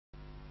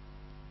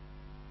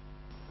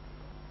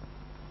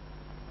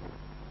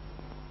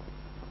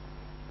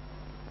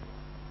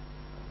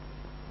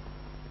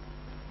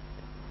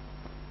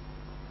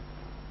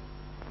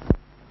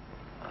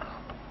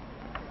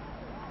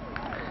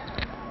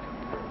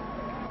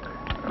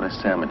Well, they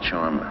say I'm a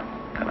charmer,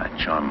 and I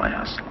charm my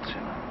hustles,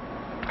 you know.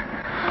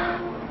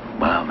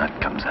 Well,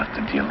 that comes after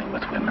dealing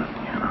with women,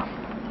 you know.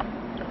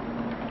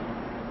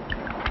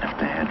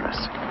 After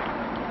hairdressing.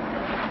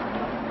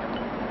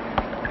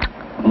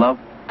 Love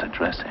to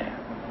dress hair.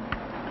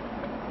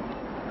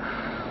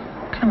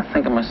 I kind of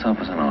think of myself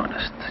as an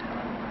artist, you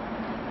know.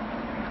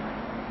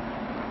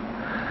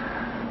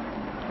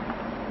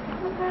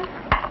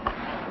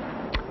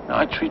 Now,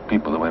 I treat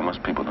people the way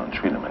most people don't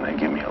treat them, and they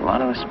give me a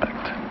lot of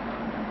respect.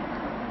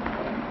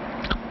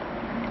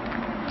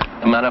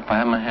 No matter if I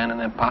have my hand in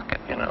their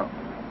pocket, you know.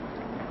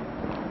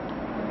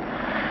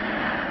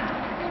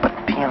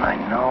 But being I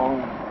know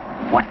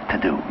what to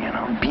do, you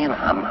know. Being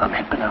I'm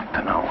hip enough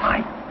to know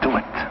I do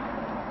it.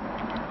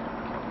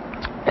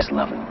 It's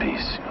love and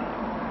peace, you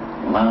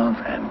know. Love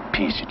and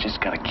peace. You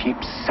just gotta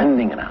keep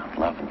sending it out.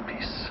 Love and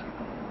peace.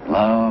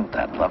 Love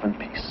that love and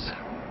peace.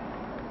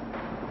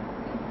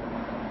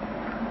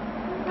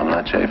 I'm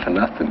not Jay for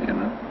nothing, you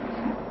know.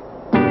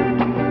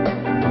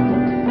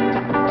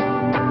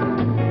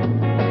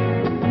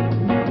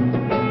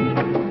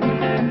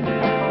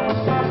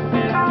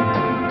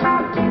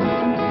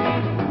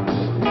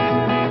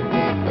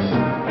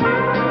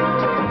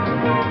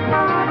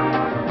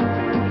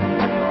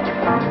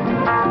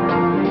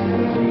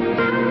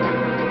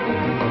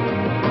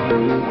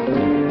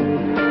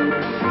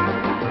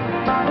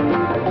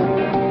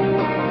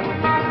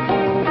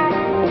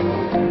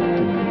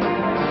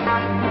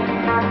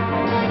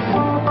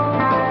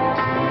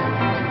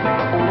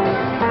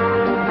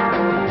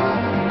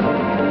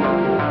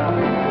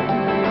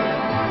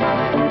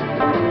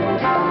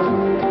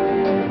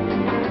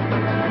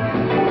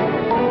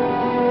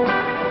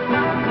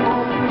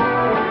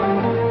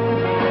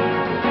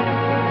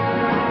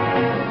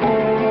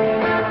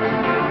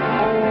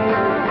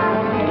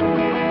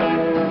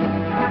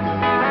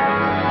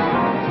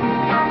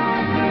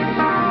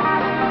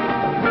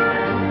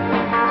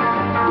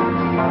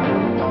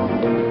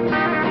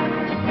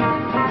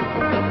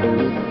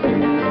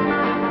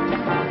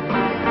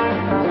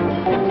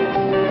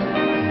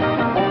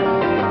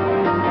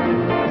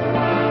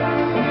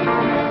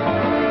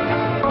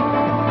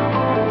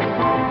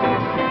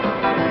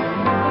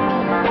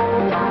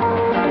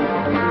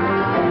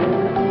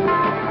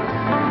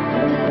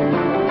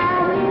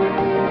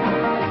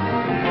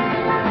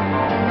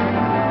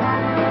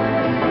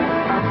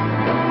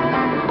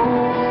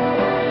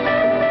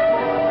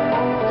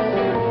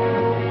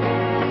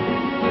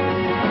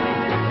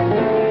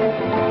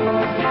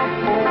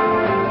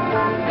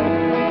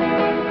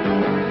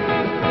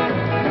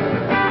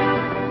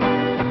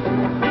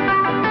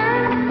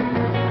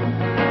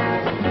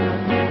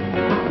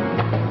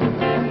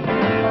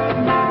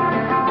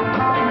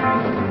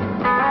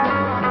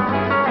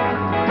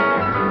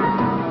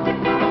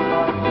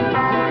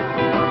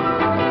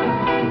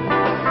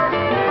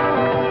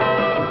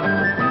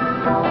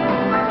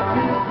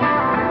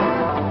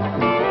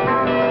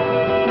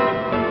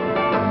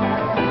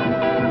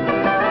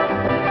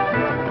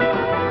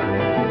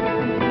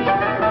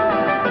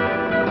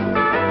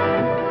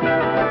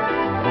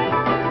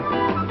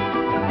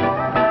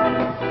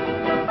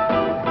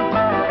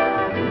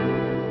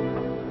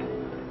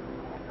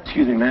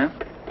 Excuse me, ma'am.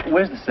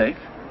 Where's the safe?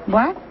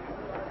 What?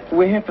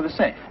 We're here for the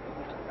safe.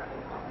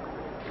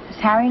 Does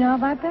Harry know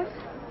about this?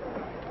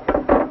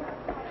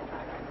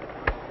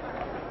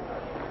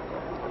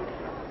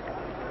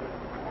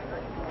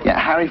 Yeah,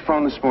 Harry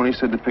phoned this morning,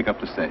 said to pick up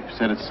the safe.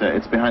 Said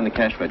it's behind the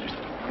cash register.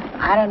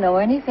 I don't know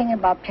anything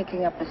about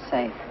picking up a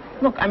safe.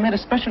 Look, I made a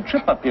special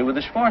trip up here with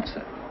the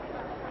Schwarzer.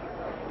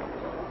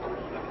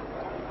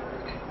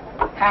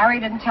 Harry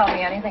didn't tell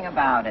me anything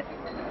about it.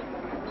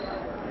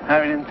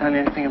 Harry didn't tell you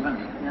anything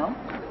about it? No?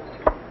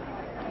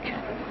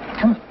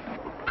 Come on.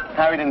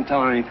 Harry didn't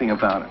tell her anything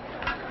about it.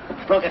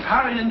 Look, if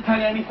Harry didn't tell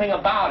you anything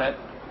about it,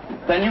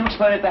 then you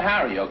explain it to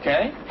Harry,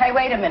 okay? Hey,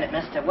 wait a minute,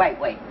 mister. Wait.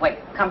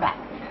 Come back.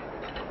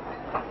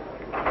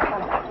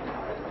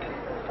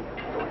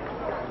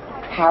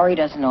 Harry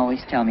doesn't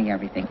always tell me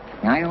everything.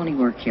 I only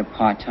work here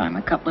part-time,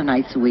 a couple of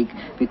nights a week,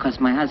 because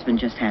my husband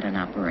just had an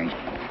operation.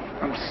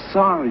 I'm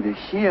sorry to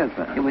hear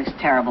that. It was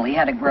terrible. He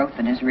had a growth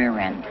in his rear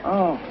end.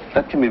 Oh,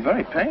 that can be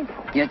very painful.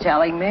 You're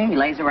telling me? He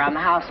lays around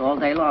the house all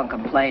day long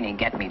complaining.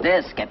 Get me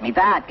this, get me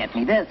that, get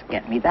me this,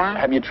 get me that.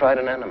 Have you tried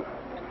an enema?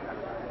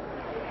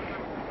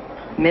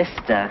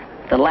 Mister,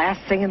 the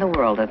last thing in the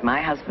world that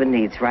my husband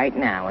needs right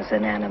now is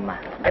an enema.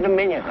 I don't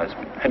mean your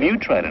husband. Have you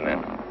tried an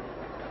enema?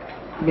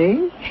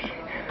 Me?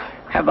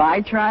 Have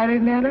I tried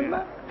an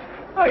enema?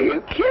 Are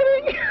you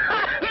kidding?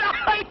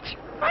 I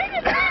tried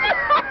an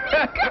enema.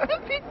 You're gonna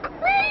be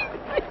crazy.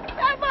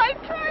 Have I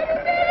tried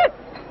an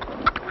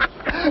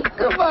enema?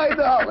 Goodbye,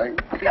 darling.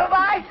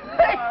 Goodbye.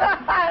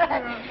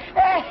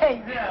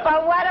 Hey,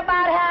 but what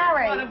about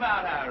Harry? What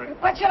about Harry?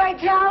 What should I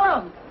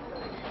tell him?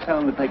 Tell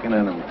him to take an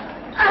enema.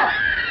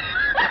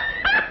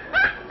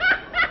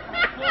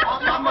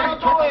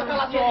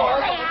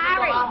 Hey,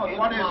 Harry.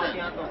 What is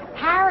it?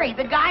 Harry,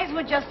 the guys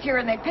were just here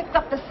and they picked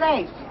up the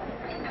safe.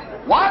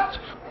 What?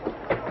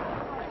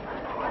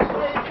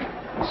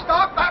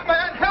 Stop that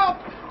man! Help!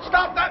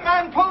 Stop that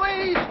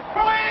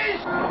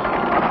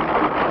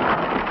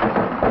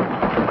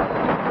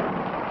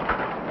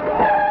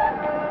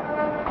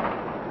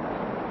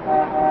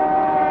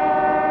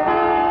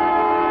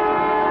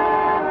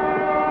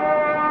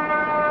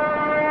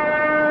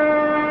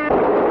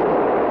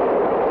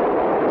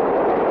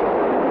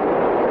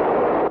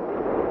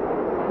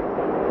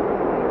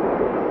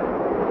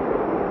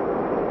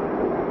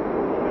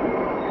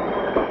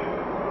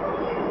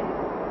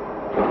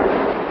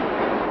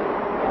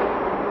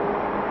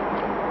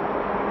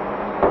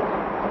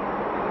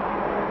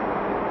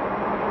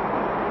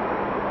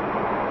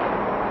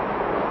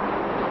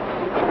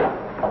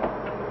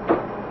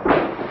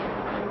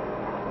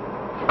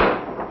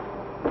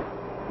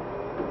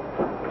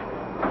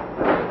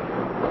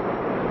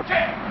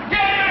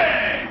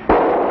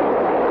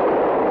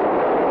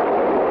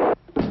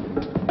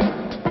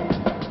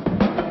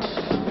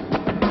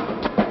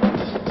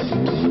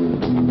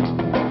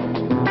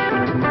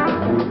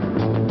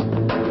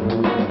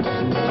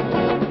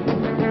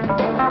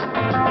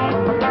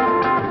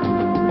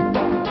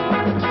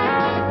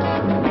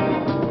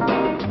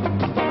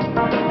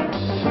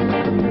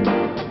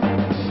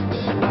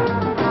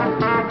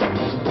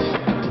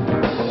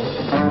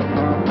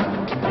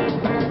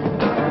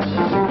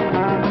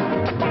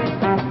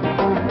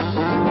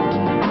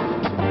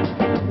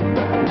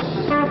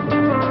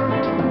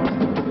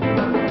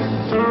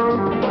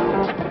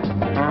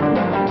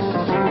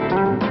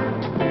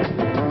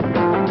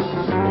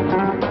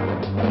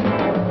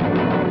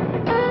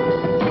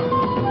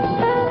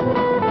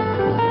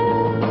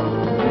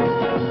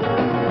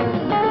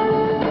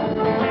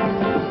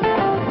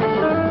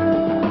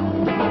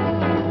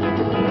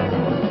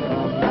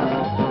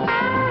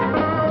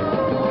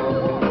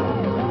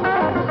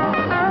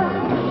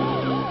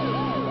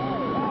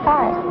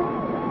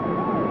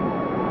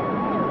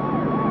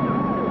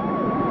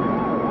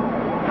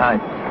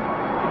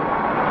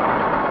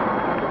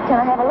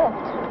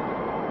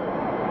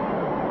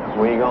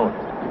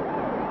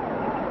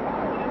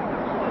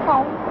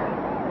Home.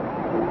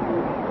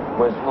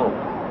 Where's home?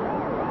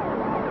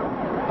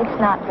 It's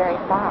not very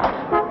far.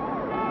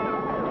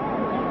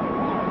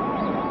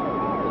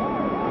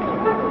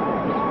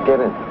 Get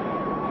in.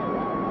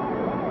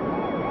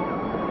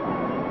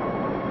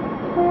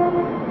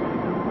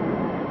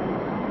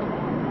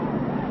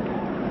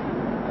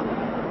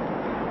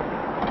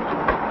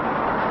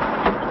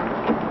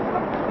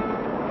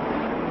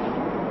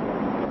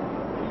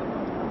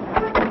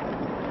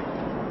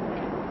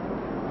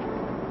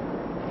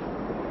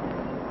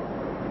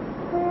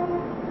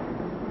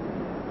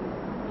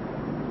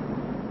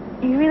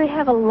 You really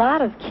have a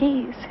lot of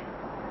keys.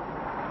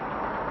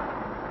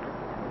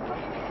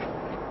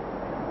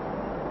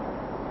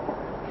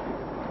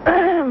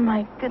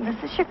 My goodness,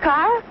 is your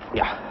car?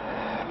 Yeah.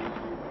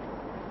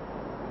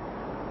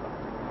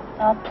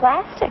 All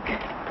plastic.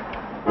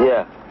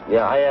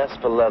 Yeah, I asked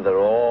for leather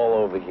all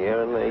over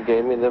here, and they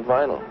gave me the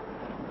vinyl.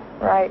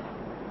 Right.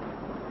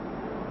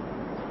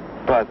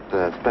 But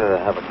it's better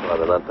to have a car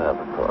than not to have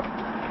a car.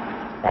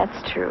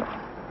 That's true.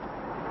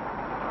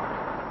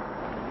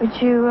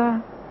 Would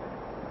you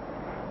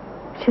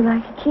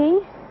like a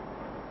key?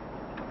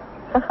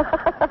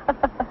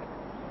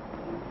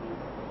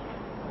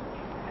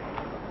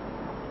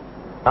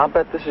 I'll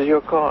bet this is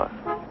your car.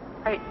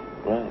 Right.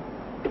 Right.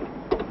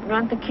 You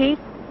want the key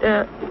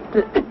that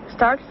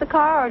starts the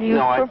car, or do you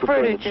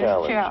prefer to just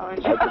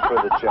challenge? I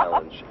prefer the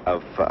challenge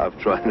of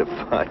trying to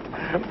find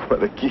where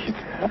the keys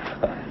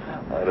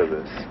out of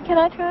this. Can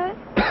I try it?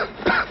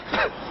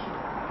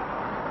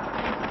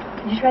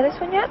 Did you try this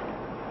one yet?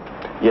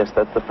 Yes,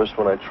 that's the first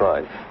one I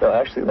tried. No,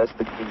 actually, that's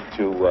the key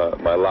to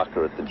my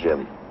locker at the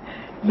gym.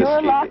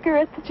 Your locker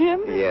at the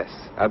gym? Yes.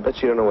 I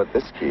bet you don't know what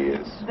this key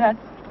is. That's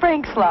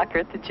Frank's locker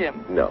at the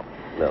gym. No,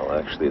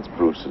 actually, it's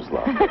Bruce's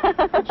locker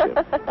at the gym.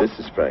 This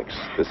is Frank's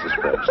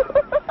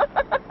locker.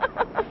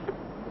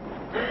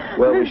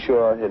 Well, we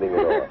sure are hitting it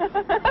off.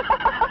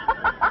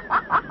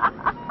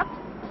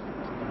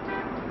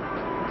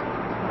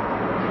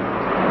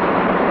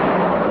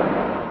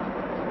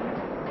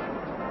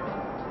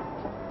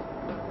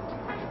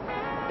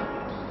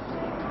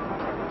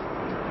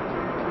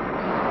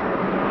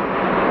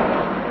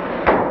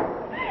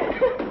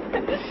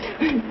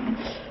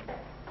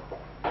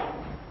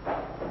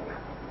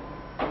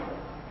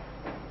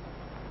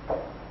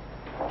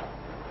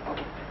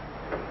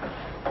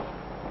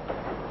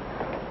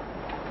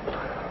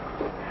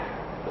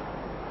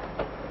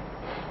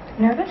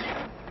 Nervous?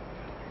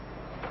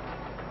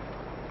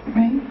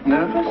 Me?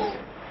 Nervous?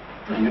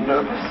 Are you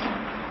nervous?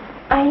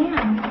 I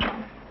am.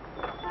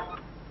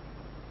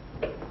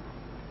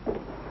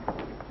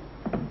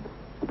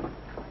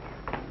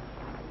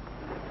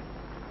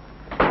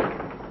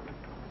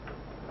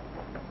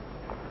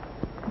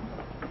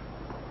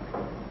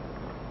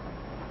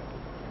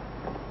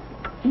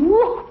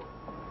 Woo!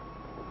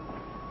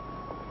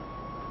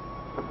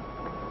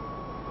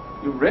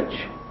 You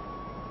rich?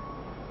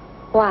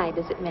 Why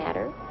does it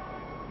matter?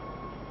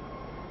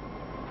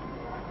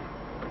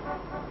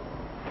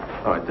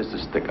 All right, this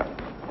is stick-up.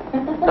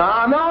 No.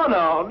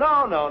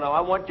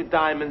 I want your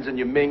diamonds and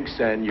your minks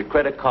and your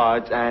credit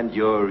cards and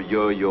your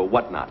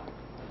whatnot.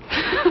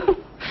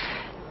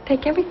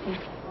 Take everything.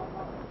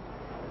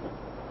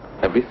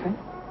 Everything?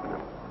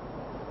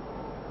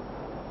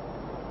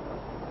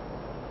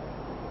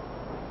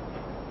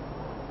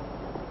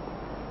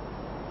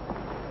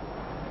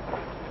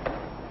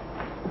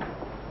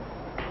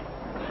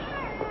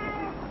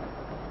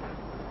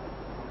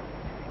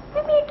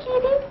 Come here,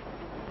 kitty.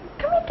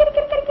 Come here, kitty,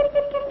 kitty, kitty,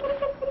 kitty, kitty, kitty,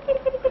 kitty,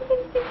 kitty, kitty,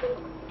 kitty, kitty.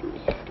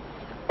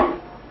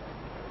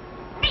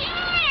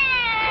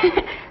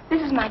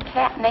 This is my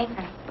cat,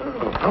 Nathan.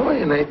 Oh, how are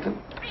you, Nathan?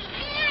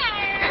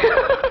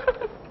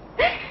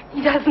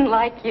 He doesn't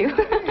like you.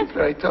 He's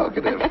very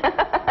talkative.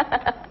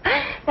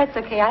 That's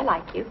okay, I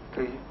like you.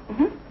 Do you?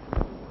 Mm-hmm.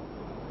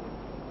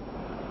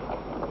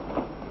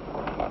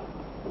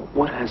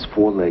 What has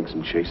 4 legs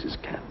and chases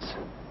cats?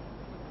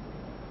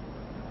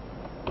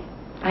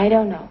 I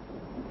don't know.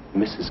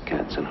 Mrs.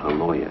 Katz and her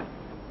lawyer.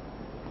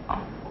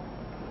 Oh.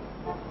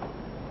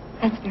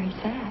 That's very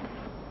sad.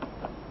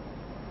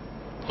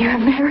 You're a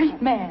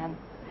married man.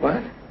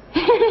 What?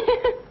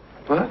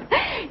 What?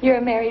 You're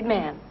a married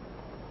man.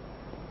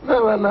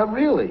 No, not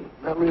really.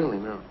 Not really,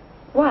 no.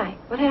 Why?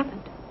 What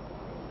happened?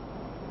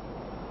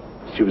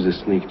 She was a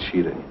sneak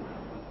cheater.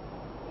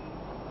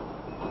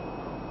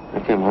 I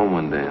came home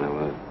one day and there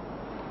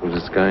was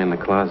this guy in the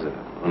closet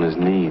on his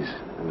knees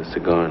with a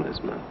cigar in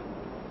his mouth.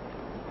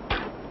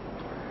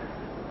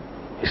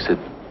 He said,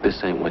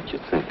 "This ain't what you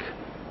think."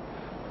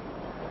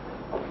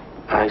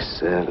 I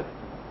said,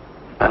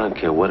 "I don't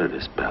care what it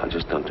is, pal.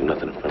 Just don't do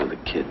nothing in front of the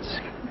kids."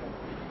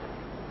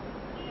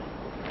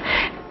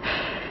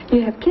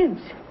 You have kids?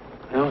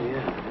 Oh,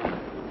 yeah.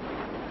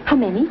 How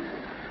many?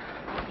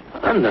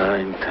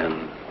 9,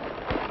 10.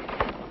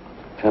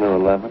 10 or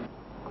 11.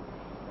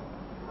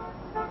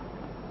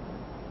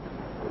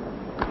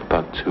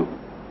 About 2.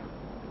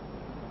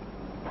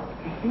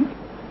 Mm-hmm.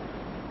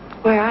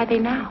 Where are they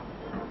now?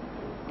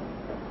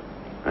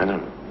 I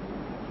don't know.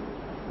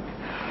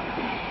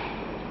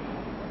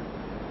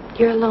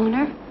 You're a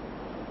loner?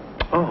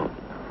 Oh.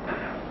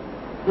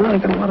 No, I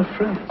got a lot of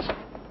friends.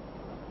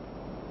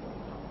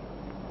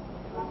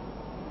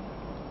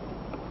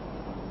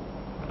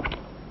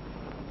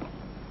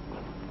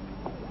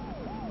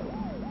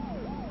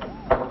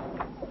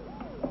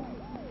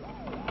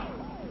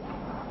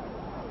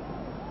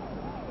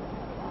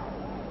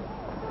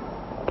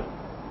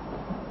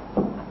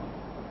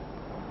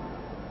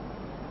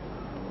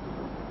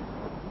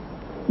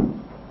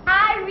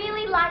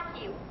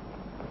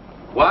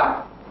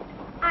 What?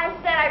 I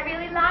said I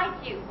really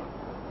liked you.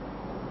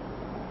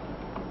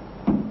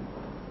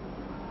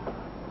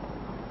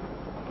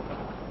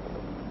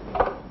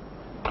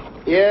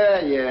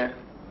 Yeah.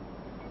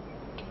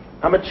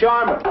 I'm a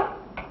charmer.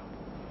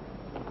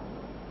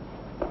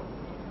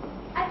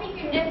 I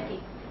think you're nifty.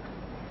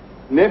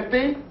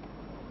 Nifty?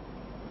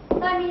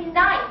 I mean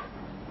nice.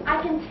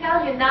 I can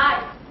tell you're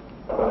nice.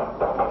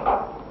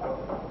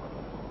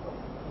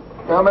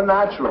 I'm a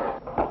natural.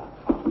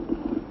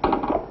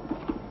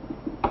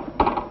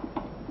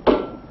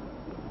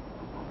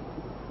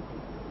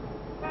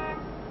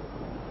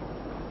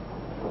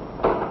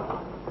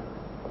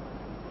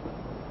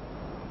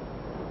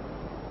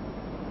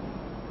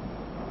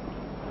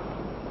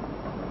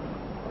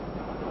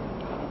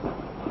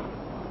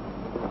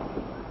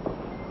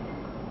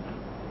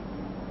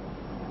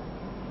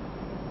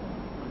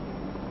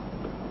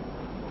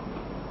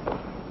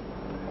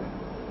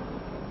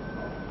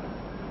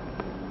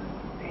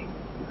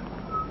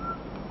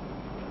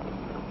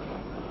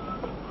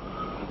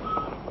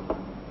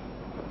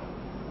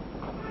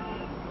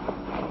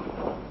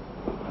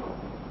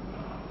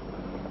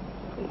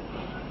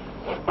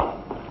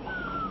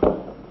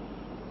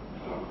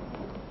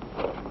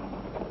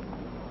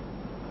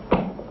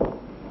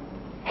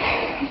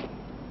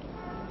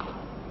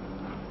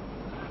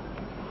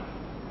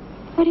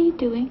 What are you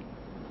doing?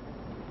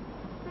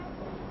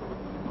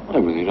 I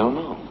really don't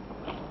know.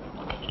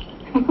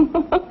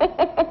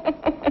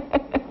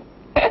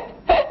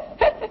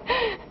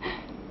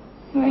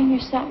 Wearing your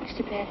socks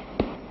to bed.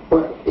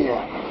 Well,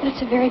 yeah.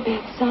 That's a very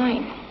bad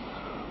sign.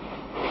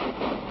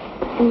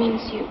 It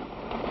means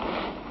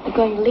you're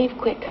going to leave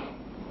quick.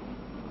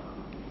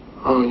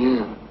 Oh,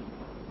 yeah.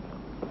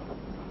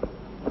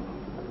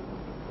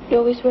 You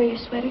always wear your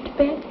sweater to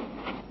bed?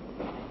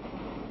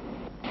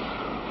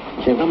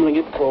 Yeah, I'm gonna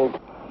get cold.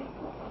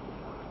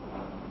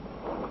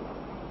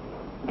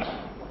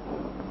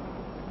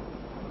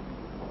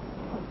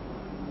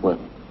 What?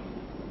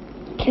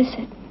 Kiss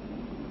it.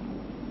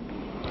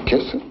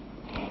 Kiss it?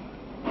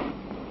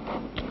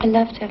 I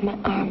love to have my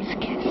arms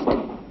kissed.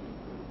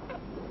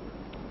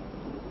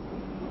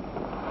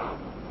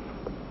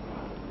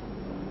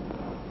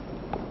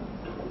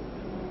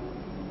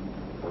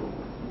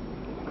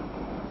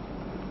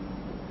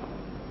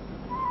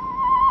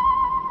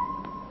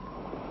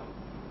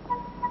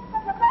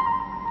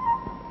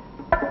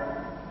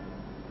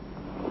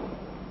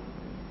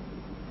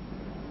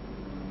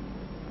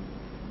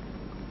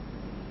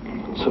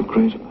 What's so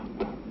great about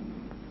that?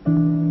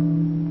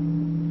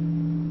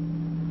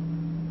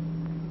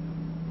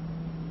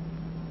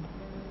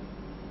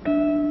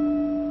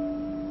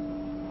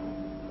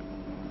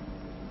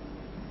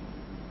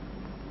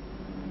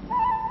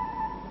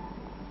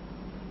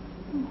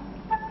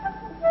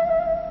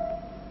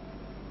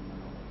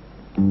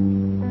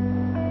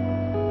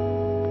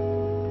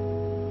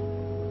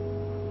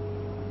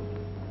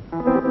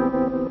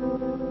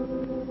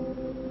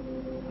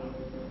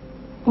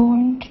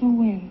 Born to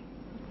win.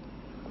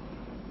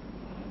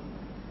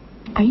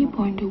 Are you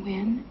born to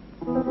win?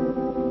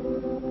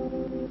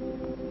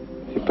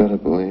 You better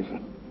believe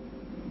it.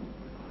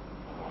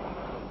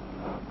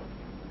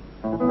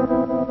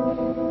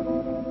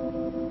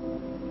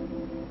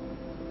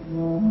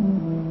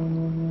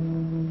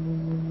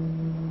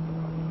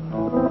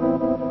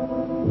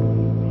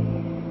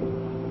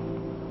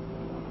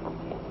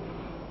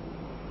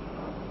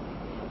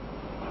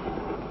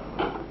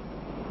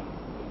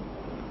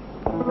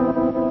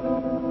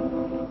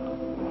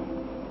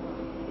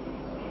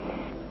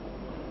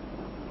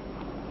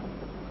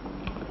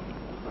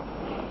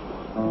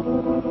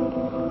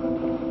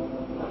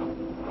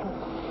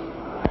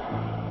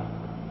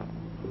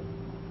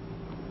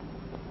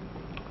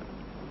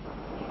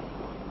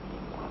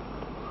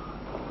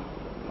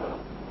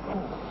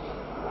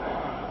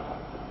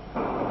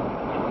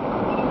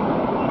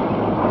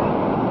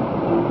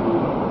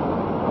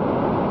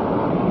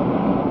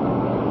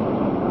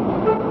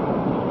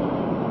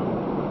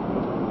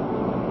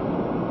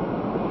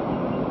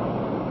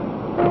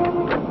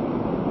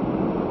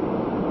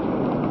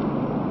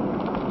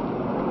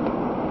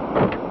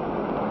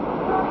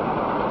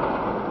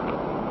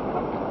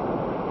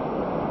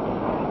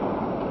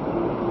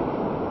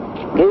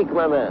 Geek,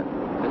 my man.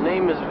 The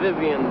name is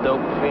Vivian,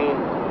 dope fiend.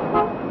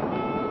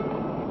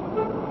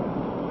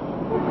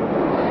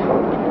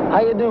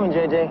 How you doing,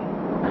 JJ?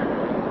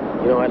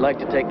 You know, I'd like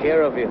to take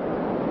care of you.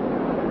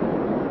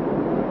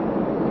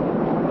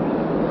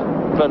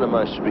 A friend of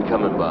mine should be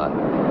coming by.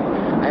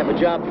 I have a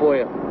job for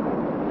you.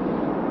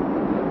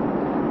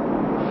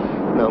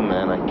 No,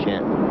 man, I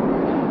can't.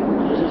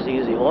 This is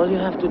easy. All you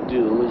have to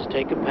do is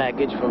take a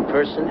package from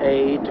person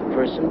A to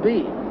person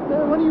B.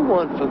 Man, what do you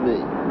want from me?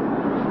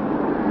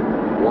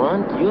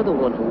 Want? You're the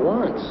one who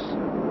wants.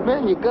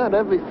 Man, you got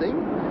everything.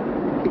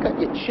 You got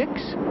your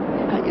chicks.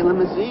 You got your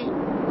limousine.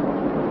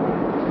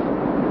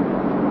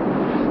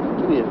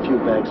 Give me a few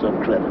bags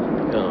on credit.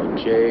 Oh,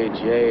 Jay.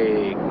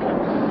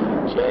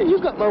 Jay, you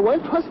got my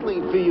wife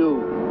hustling for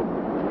you.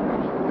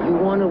 You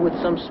want her with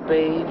some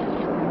spade?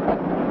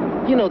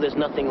 You know there's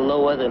nothing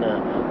lower than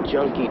a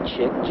junkie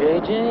chick,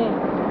 JJ.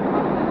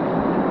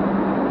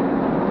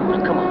 Now,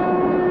 come on.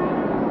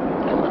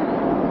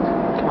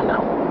 Come on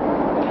now.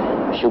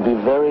 She'll be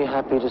very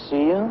happy to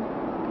see you.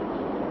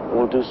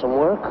 We'll do some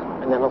work,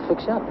 and then I'll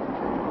fix you up.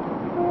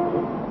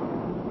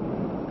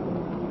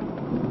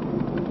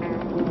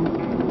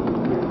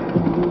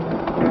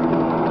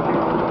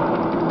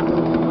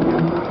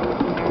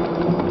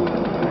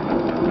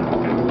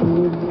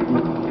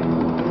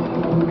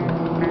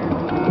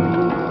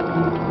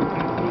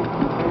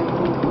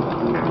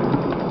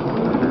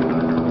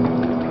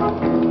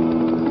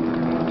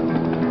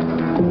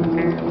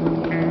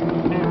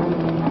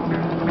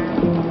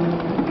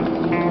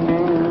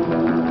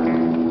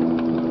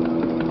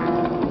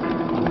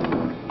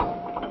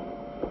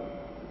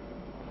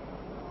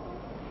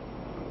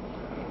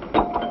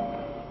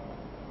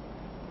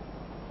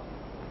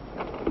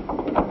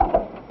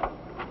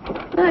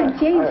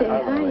 JJ,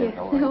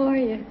 hi. How are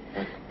you?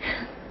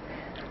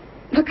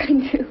 What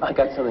can I do? I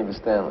got something for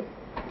Stanley.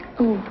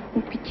 Oh,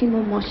 un petit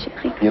moment,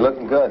 chérie. You're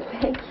looking good.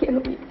 Thank you.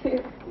 You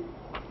too.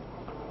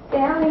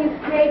 Stanley,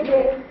 it's JJ.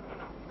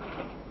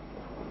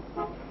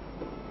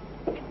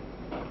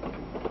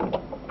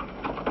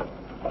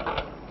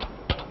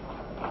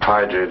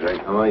 Hi, JJ.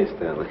 How are you,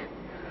 Stanley?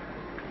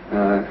 I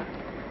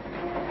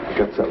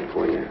got something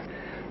for you.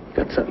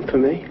 Got something for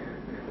me?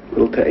 A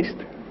little taste?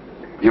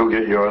 You'll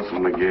get yours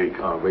from the gig.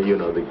 Oh, but you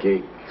know the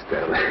gig,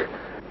 Stanley.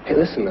 Hey,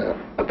 listen,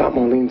 about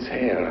Moline's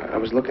hair, I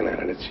was looking at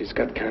it. She's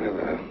got kind of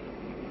a...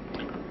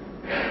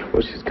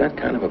 Well, she's got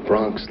kind of a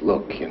Bronx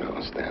look, you know,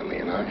 Stanley,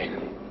 and I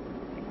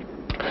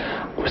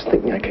was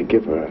thinking I could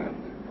give her a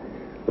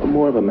little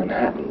more of a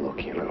Manhattan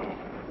look, you know.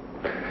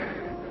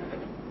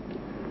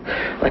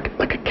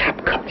 Like a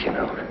cap cut, you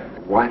know.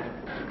 What?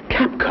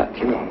 Cap cut,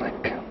 you know,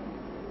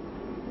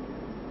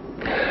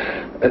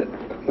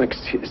 like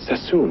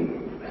Sassoon.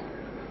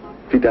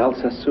 Vidal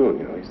Sassoon,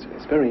 you know,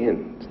 he's very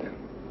in.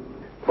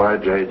 Bye,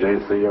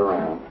 JJ. See you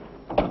around.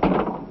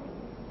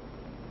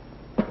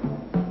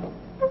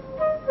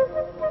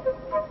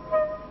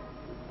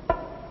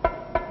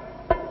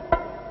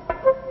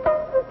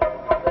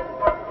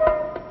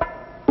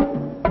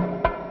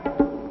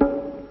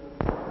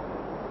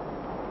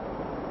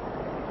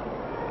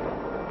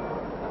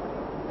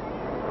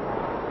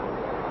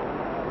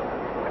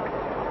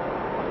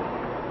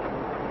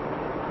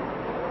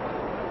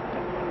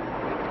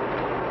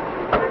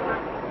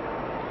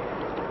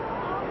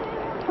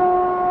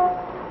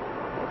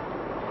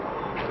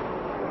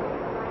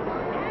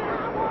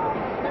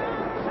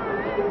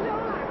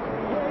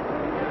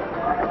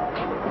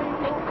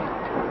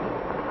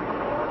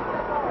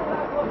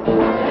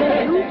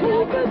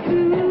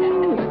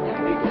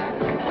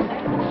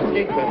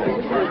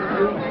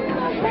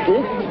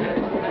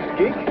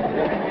 Geek?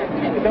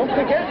 Don't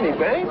forget me,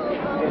 babe.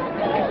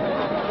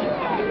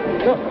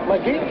 No, my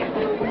geek.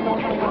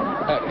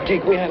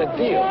 Geek, we had a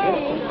deal.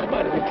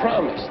 We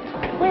promised.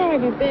 Where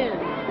have you been?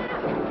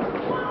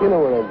 You know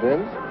where I've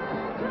been.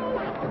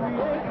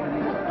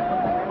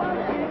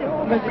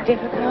 Was it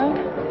difficult?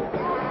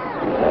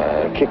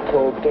 Kick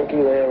cold turkey,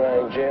 lay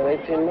around jail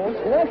 18 months?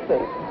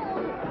 Nothing.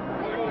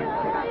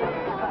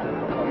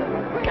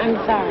 I'm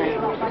sorry.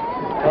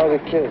 How are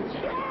the kids?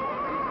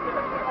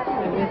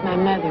 I'm with my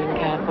mother in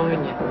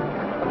California.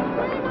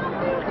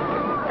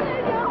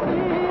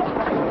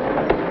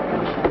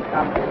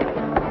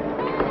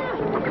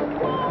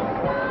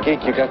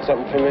 Geek, you got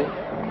something for me?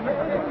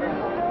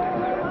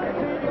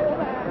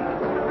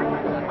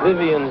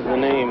 Vivian's the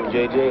name,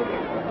 JJ.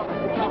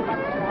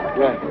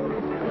 Right.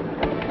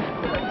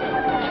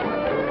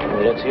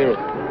 Well, let's hear it.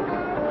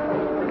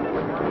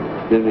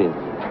 Vivian.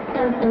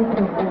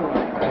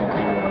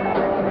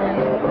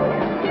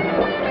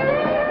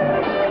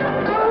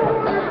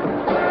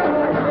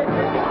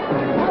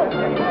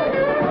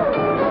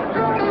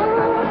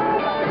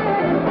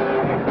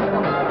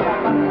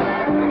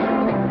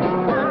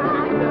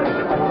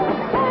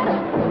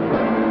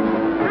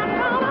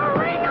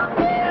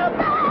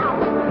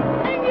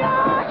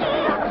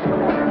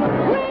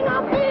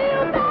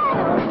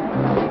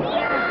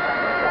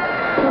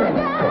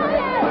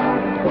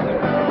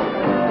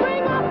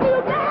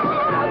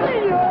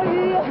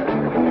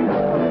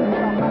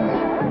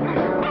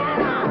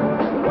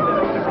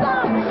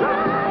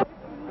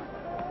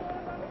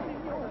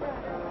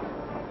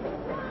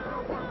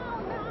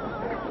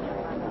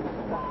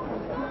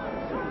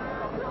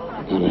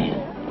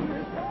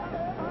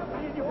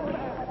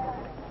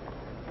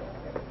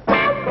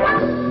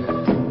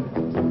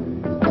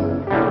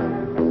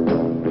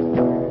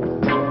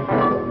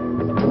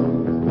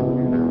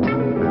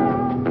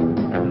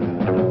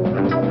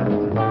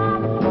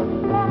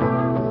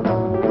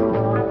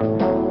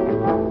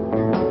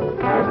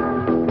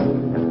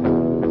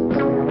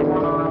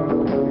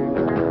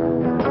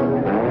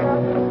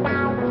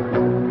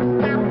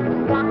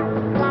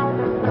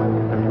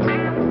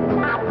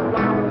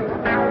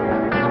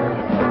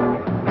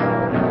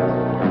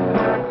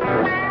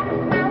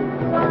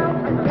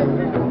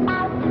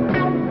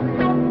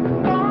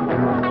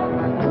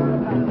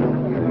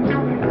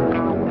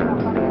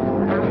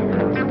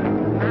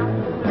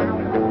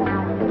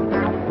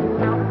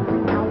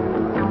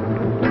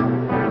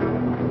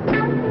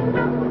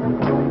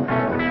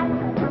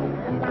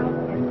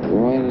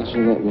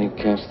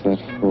 catch that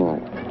fall.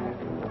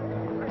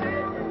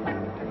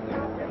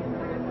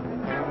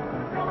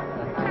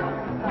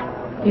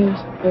 You're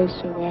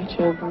supposed to watch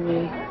over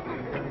me.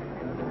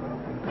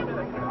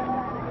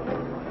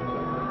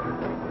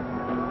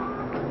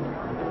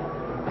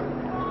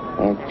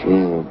 I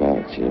dream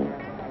about you.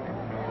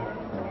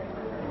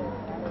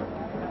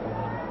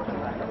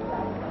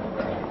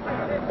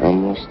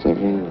 Almost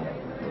every night.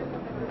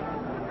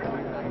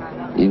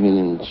 Even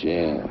in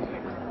jail.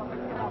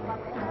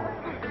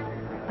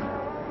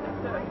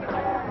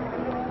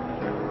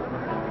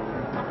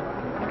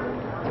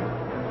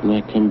 And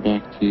I come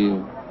back to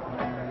you.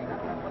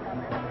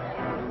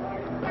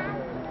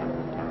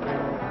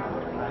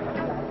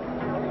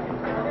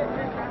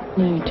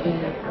 No, Jay.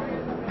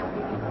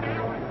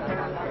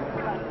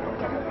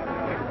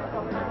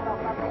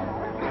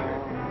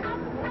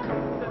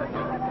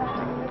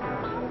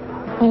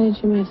 Why did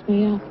you mess me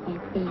up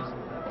like this?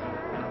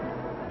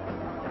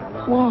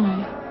 Why?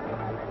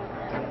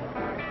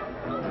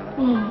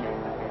 Why?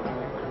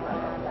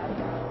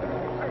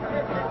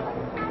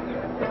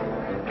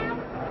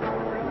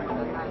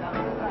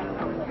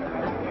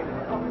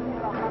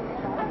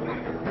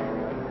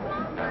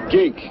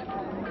 Geek.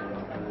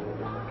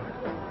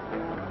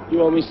 You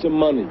owe me some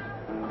money.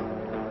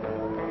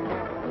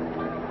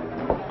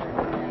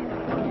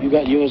 You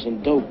got yours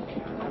in dope.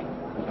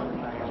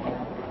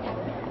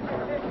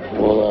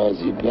 4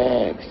 lousy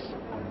bags.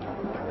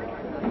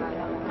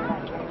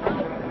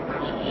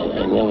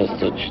 I never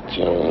thought you'd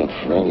turn on a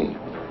friend.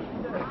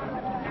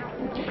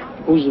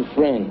 Who's a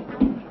friend?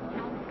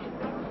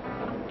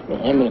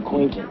 I'm an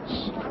acquaintance.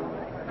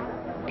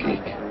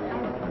 Geek.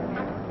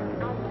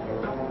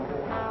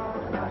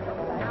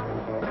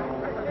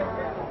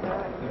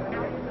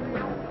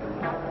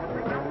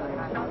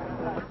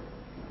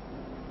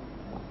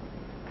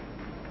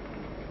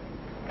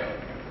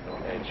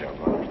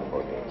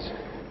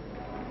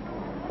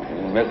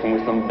 Messing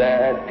with some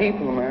bad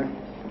people, man.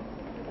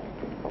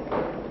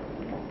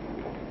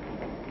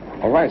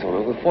 All right, so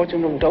there's a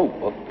fortune of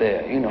dope up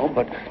there, you know,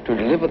 but to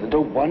deliver the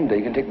dope one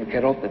day and take the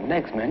cat off the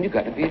next, man, you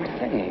got to be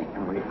insane.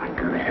 I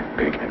gotta hit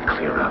big and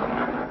clear out.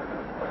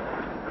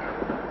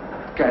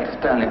 Cat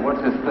Stanley,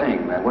 what's his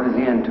thing, man? What is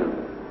he into?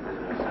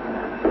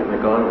 The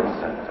garment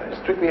center.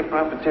 Strictly a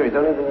profiteer.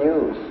 Don't even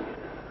use.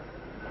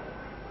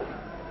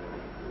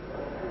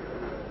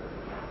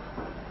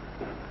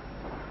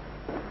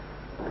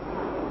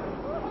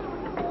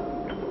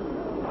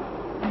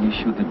 You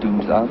shoot the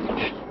dudes out?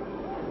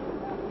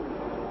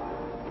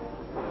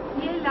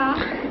 Yella.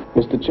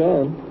 Mr.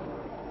 John.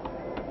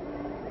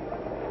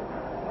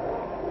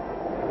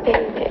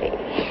 Baby.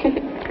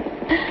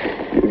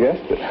 You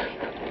guessed it.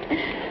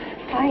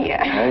 Hiya.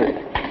 Hi.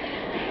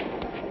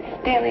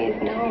 Stanley is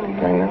known.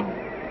 I know.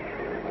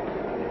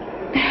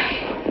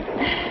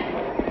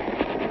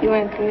 You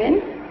want to come in?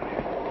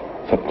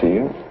 It's up to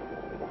you.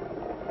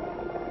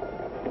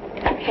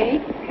 Okay,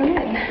 come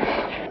in.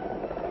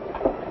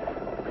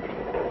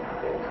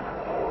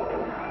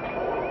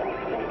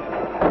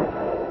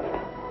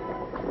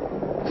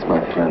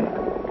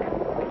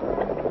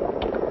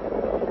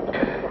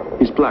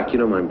 He's black. You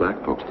don't mind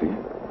black folks, do you?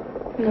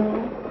 No.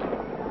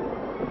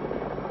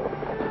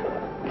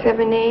 Does he have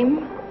a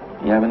name?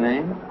 You have a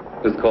name?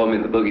 Just call me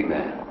the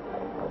boogeyman.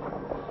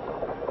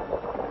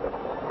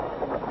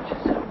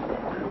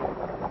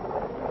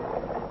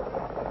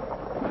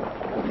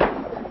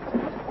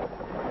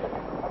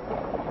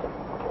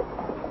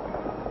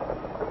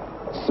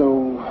 So,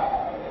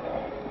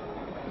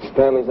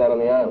 Stanley's out on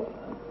the island.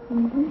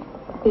 Mm-hmm.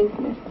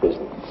 Business.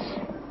 Business.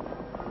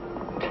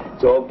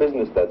 It's all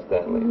business, that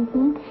Stanley.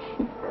 Mm-hmm.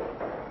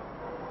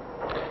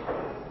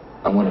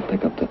 I want to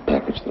pick up that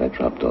package that I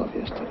dropped off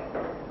yesterday.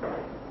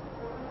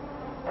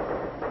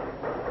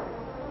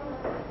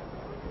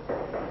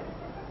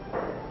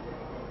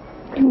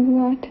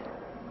 What?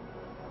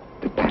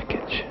 The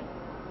package.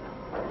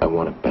 I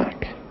want it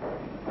back.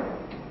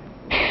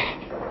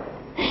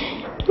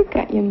 You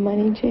got your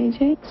money,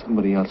 JJ.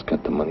 Somebody else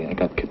got the money. I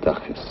got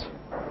Kedachis.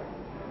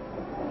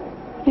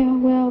 Yeah,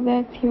 well,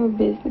 that's your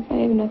business. I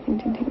have nothing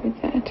to do with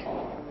that.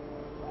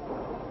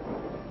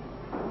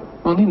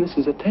 Marlene, this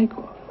is a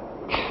takeoff.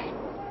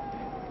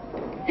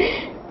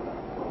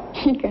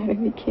 You gotta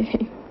be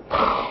kidding.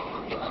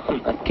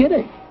 I'm not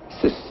kidding.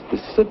 This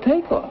is a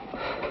takeoff.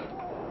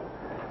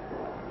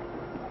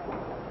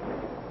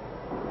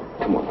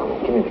 Come on,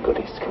 Marlene, give me the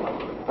goodies. Come on.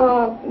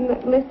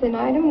 Listen,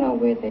 I don't know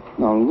where they...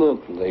 Now,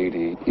 look,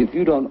 lady, if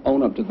you don't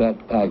own up to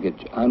that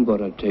package, I'm going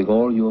to take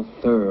all your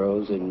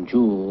furs and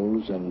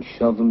jewels and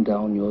shove them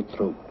down your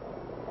throat.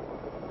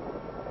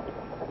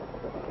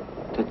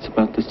 That's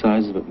about the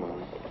size of it, Marlene.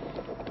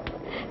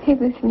 Hey,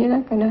 listen, you're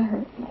not gonna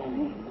hurt me.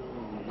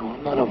 No,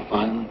 I'm not a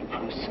violent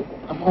person.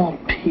 I'm all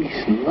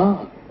peace and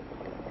love.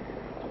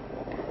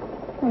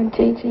 Oh,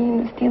 JJ, you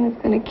know, Stanley's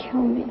gonna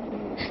kill me.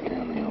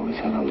 Stanley always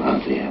had a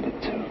lousy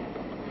attitude.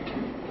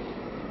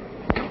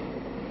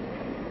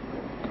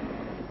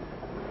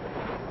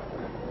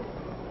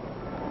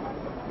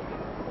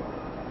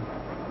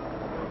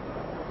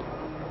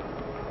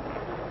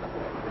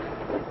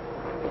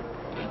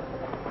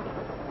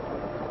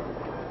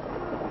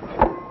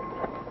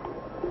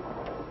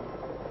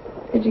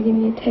 you give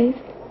me a taste?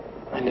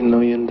 I didn't know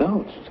you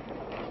indulged.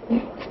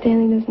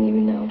 Stanley doesn't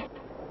even know.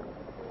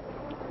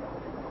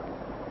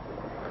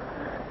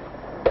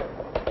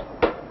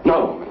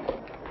 No.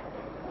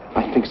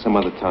 I think some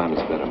other time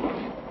is better,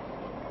 Mom.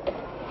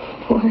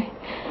 Why?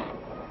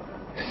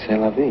 C'est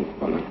la vie,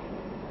 woman.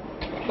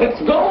 Let's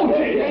go,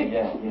 Jay.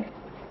 Yeah.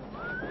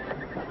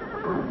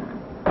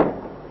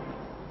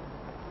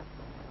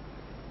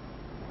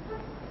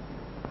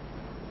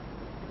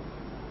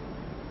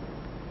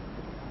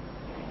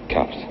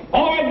 Cops.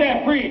 All right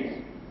there, freeze.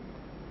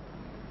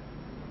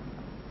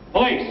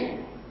 Police.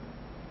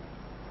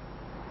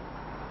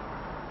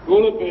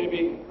 Cool it,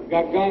 baby. We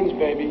got guns,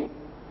 baby.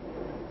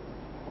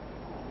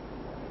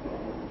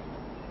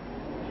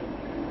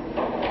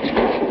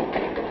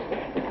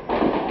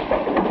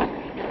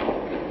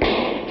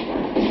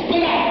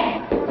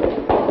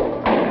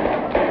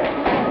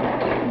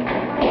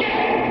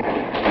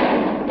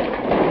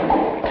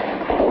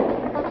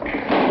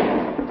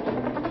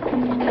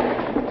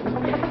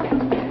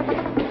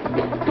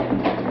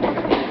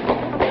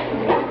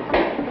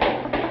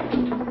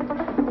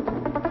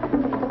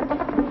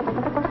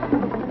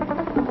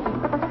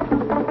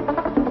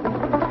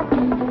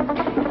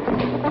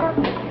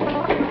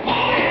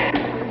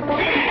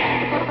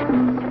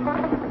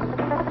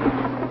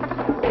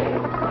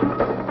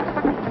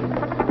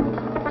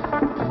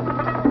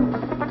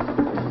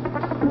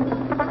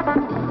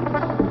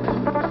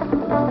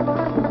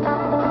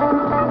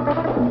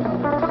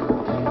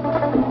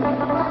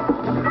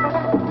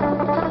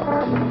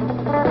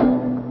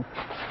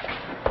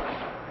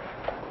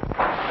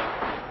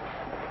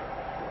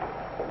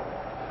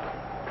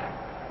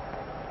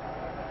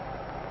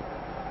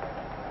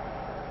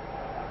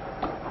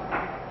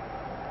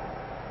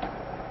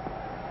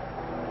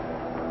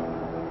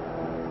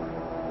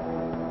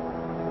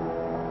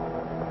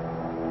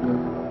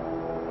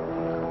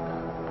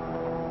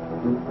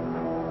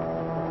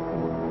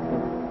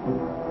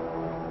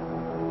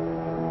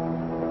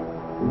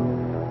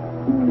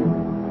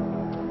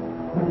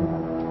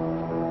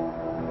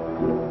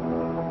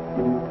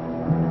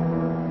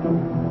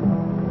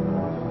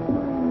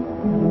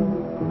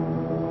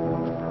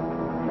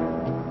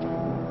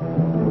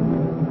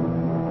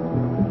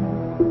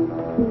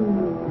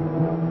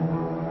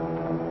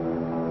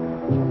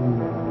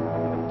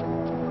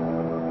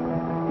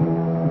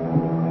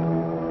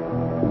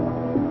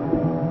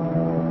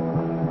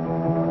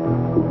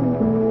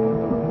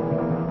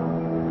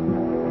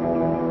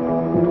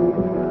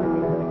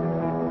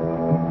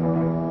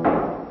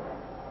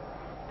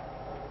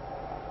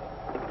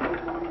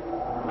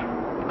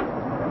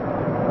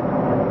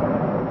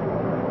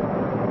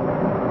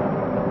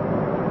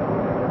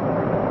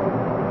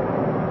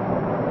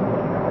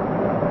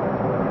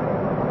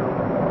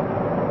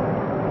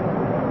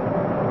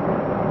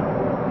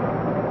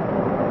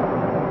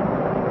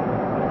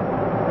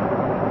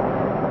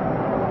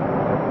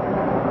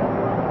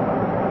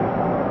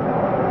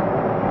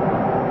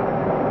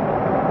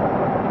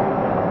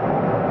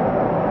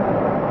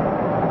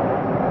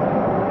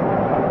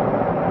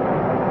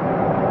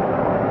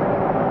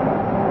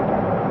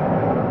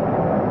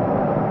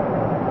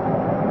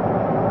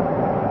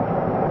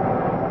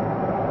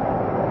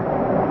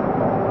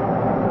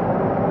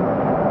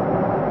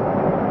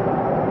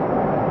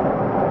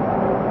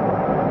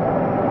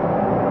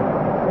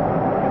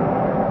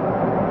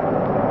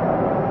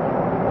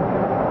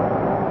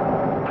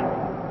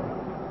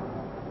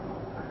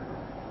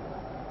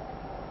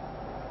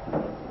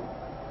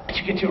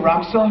 Get your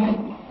rocks off?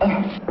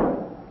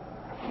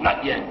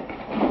 Not yet.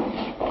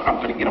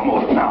 I'm gonna get them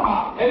off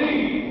now.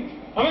 Hey,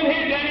 come in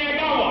here, Danny. I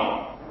got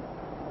one.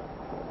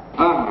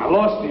 I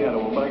lost the other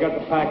one, but I got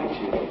the package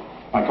here.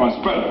 I can't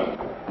spread it.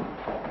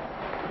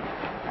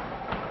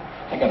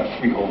 I got a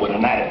freehold with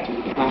an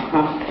attitude.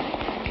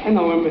 I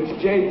know him. It's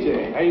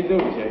JJ. How you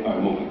doing, Jay? All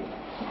right, move it.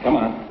 Come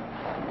on.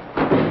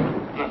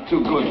 Not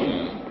too good,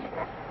 man.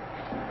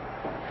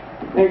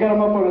 They got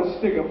him up on a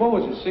stick. What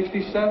was it,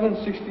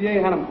 67,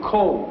 68? Had him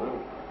cold, man.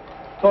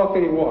 Talk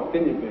and he walked,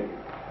 didn't you, baby?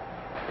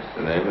 It's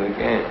the name of the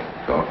game.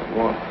 Talk and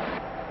walk.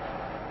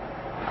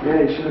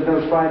 Yeah, you should have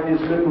done 5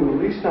 years minimum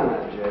release on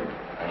that, Jay.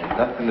 I had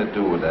nothing to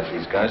do with that.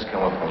 These guys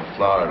come up from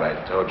Florida,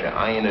 I told you.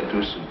 I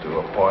introduced them to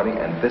a party,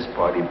 and this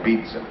party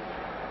beats them.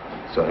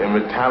 So in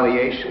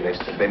retaliation,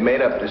 they made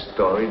up this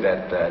story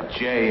that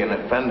Jay, an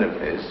offender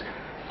of his,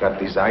 got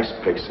these ice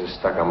picks and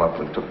stuck them up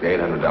and took the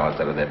 $800 out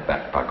of their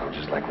back pocket, which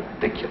is like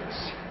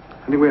ridiculous.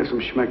 I think we have some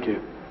schmeck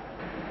here.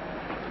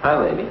 Hi,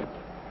 lady.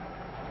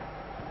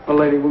 Well,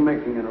 lady, we're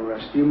making an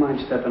arrest. Do you mind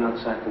stepping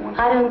outside for one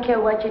second? I don't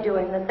care what you're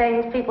doing. The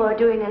things people are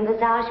doing in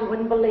this house, you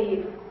wouldn't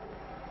believe.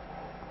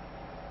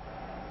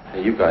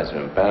 Hey, you guys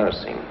are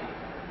embarrassing.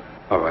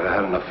 All right, I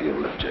had enough of your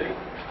lip, Jay.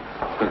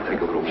 I'm gonna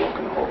take a little walk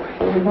in the hallway.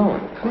 Where are we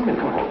going? Come in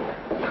the hallway.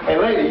 Hey,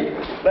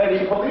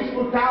 lady, police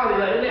brutality,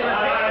 lady.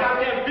 Out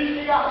there beat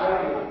me up.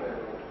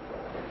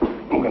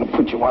 I'm gonna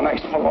put you on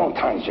ice for a long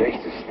time, Jay.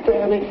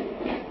 Stanley.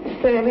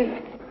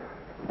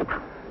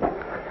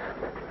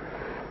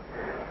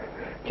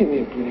 Give me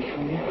a break,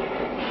 will you?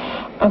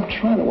 I'm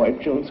trying to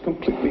wipe Jones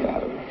completely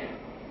out of it.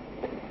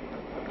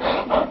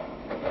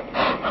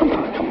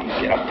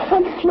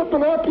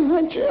 flipping out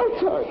behind jail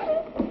time.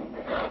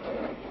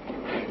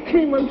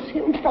 3 months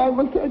here and 5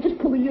 months there. I just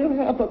pulled a year and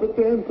a half of it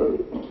there,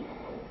 Bertie.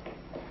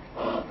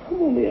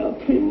 I'm only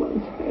out 3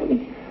 months,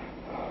 Annie.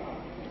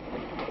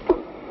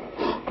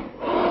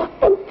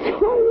 I'm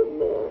tired,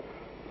 man.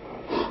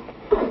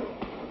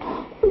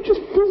 I'm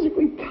just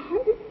physically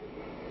tired.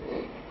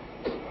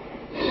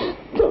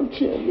 Don't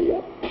jam me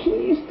up.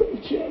 Please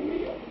don't jam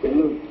me up,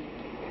 dude.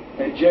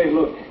 Hey, Jay,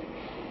 look.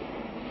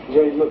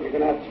 Jay, look, you're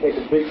going to have to take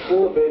a big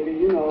fool, baby,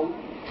 you know.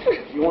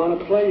 You want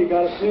to play, you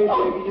got to play, baby,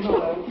 you know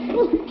that.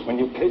 When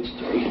you pitch,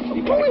 Jay,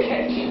 you got to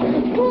catch.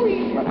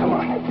 Please. Now, come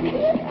on.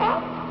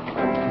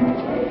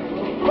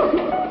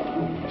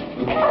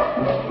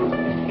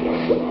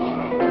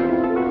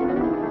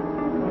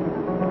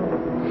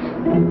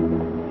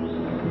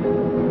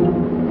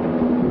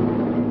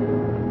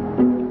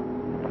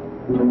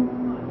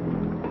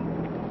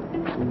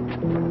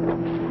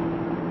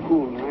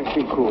 Cool, nice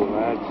and cool,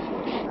 lads.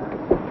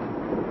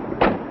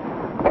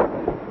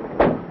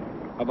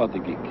 How about the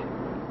geek?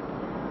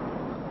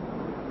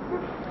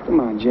 Come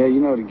on, Jay, you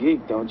know the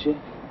geek, don't you?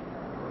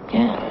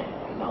 Yeah,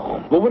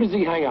 no. Well, where does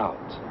he hang out?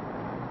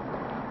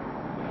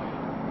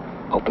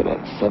 Open at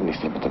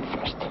 77th and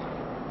First.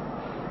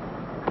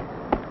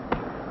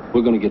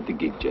 We're gonna get the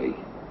geek, Jay.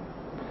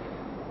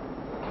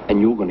 And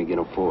you're gonna get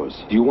him for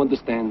us. Do you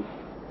understand?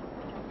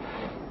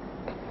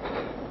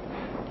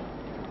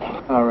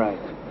 All right.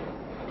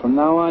 From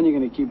now on, you're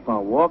going to keep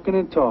on walking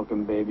and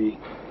talking, baby.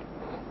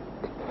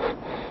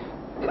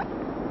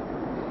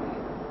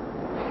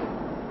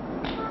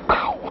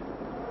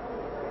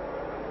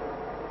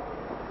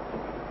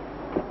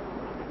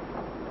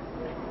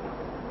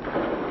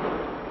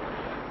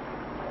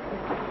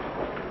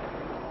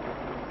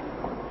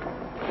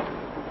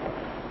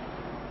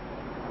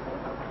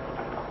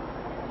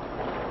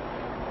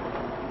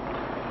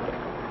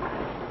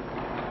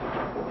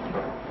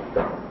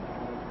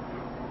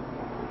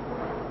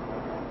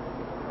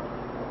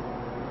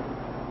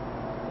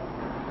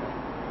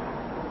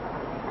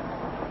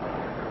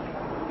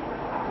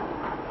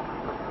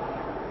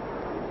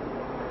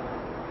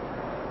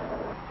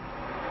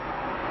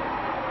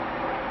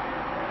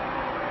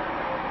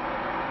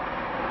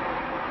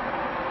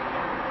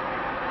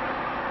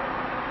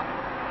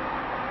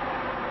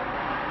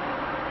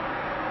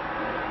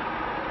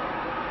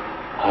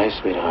 Hi,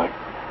 sweetheart.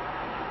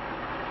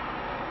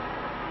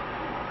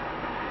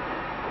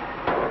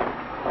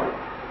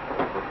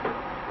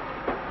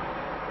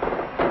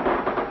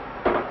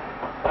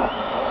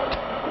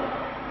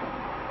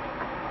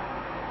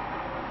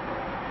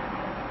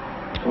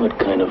 What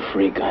kind of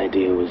freak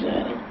idea was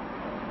that?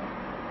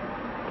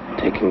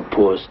 Taking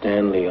poor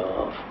Stanley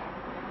off.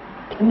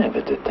 I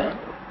never did that.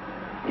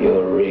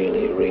 You're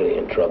really, really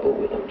in trouble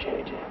with him,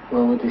 J.J.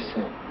 What would he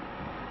say?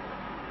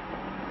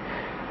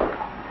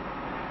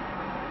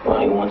 Well,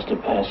 he wants to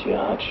pass you a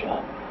hot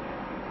shot.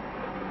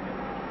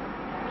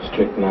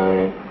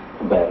 Strychnine,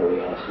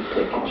 battery acid,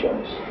 take your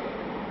choice.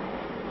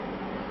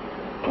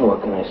 Well,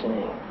 what can I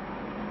say?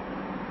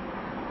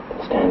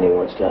 Stanley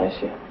wants to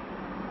ice you.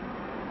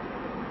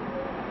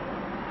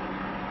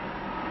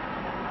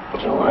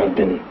 So I've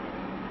been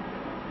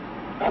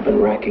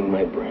racking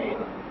my brain.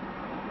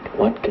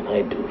 What can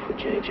I do for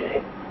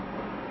J.J.?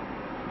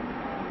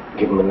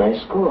 Give him a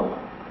nice score.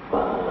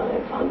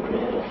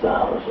 500,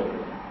 1,000.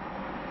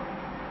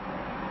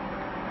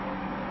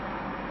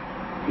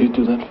 You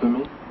do that for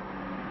me?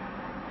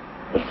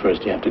 But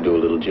first you have to do a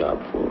little job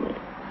for me.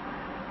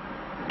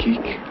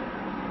 Geek,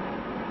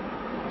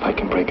 if I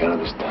can break out of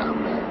this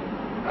town, man,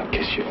 I'll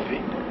kiss your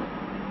feet.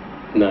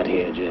 Not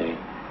here, Jay.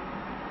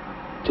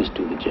 Just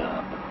do the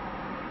job.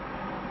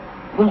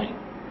 Right.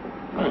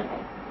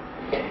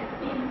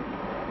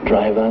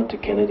 Drive out to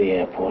Kennedy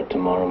Airport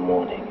tomorrow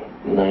morning.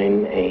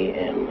 9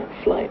 a.m.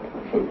 flight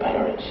from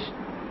Paris.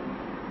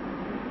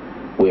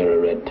 Wear a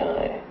red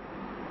tie.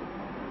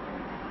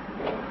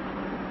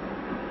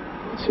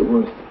 What's it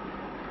worth?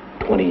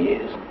 20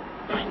 years.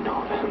 I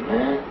know that,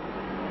 man.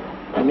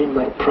 I mean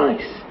my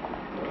price.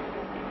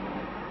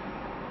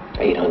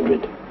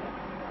 800.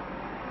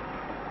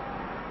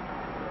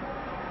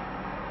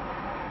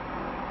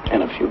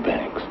 And a few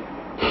bags.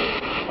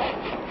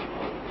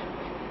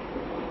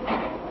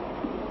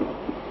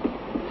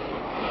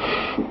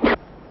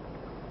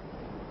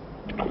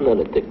 I'm not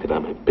addicted,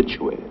 I'm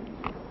habituated.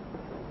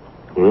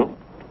 You know?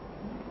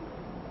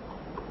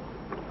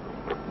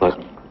 But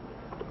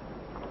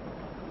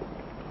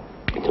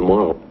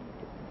tomorrow,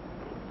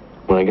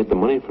 when I get the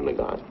money from the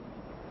guy,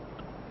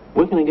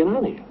 we're gonna get out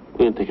of here.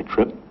 We're gonna take a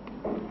trip,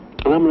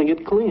 and I'm gonna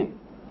get clean.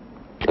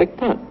 Like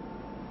that.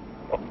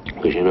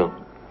 Because, you know,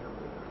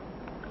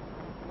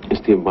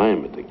 it's the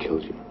environment that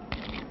kills you.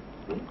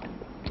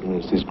 And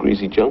it's these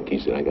greasy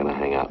junkies that I gotta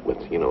hang out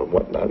with, you know, and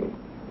whatnot.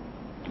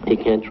 You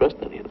can't trust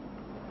any of them.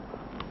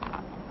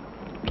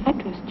 I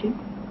trust you.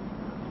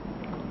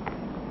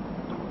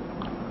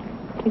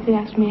 You could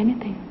ask me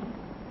anything.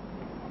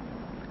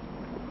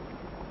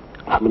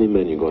 How many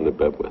men you going to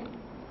bed with?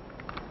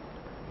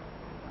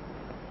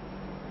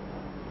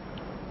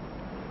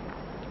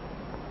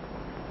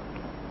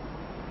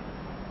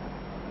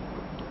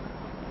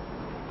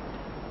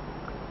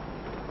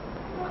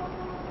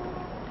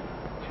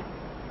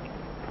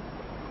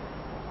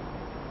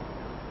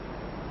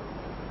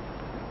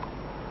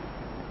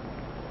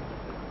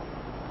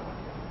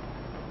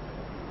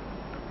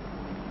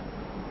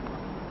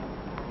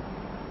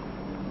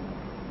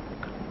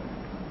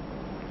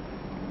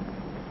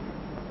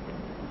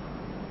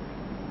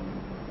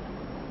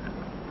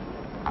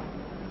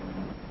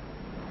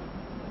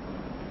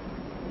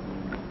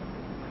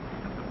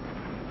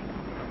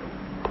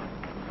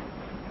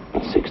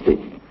 About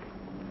 60.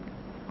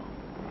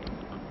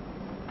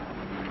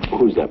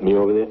 Who's that, me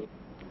over there?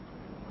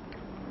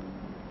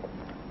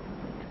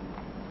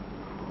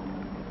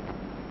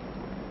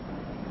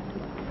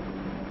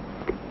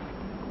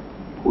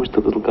 Who's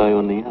the little guy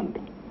on the end?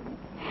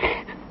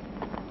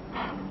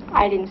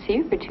 I didn't see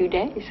you for 2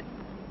 days.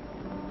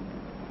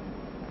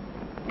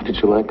 Did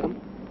you like him?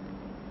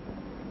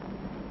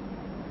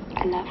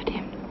 I loved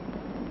him.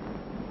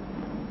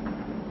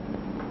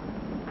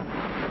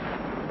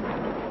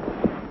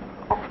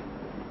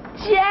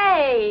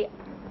 Jay!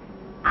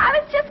 I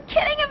was just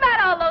kidding about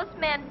all those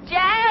men.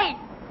 Jay!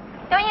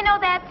 Don't you know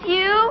that's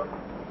you?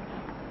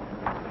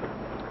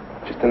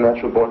 Just a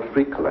natural-born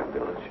freak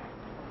collector, aren't you?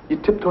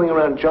 You're tiptoeing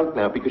around junk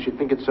now because you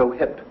think it's so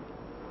hip.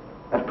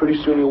 And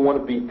pretty soon you'll want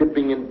to be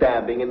dipping and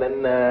dabbing, and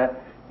then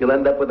you'll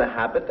end up with a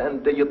habit,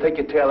 and you'll take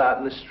your tail out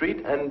in the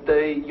street, and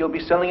you'll be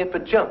selling it for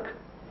junk.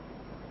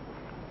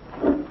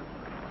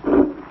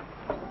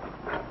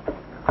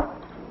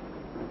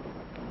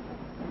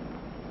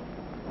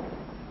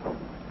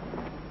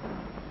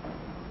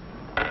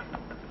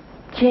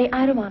 Jay,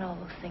 I don't want all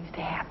those things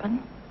to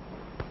happen.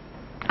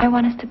 I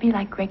want us to be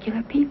like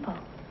regular people.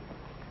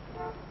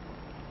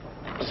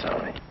 I'm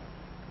sorry.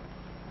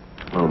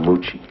 Oh,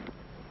 Moochie.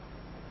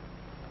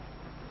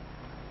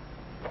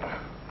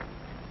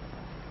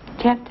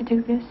 Do you have to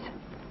do this?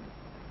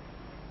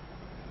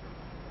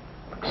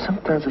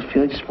 Sometimes I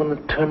feel I just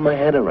want to turn my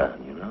head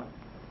around, you know?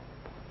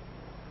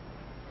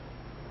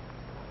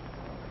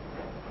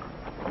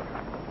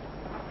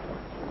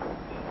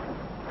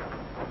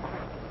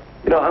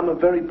 You know, I'm a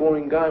very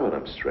boring guy when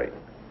I'm straight.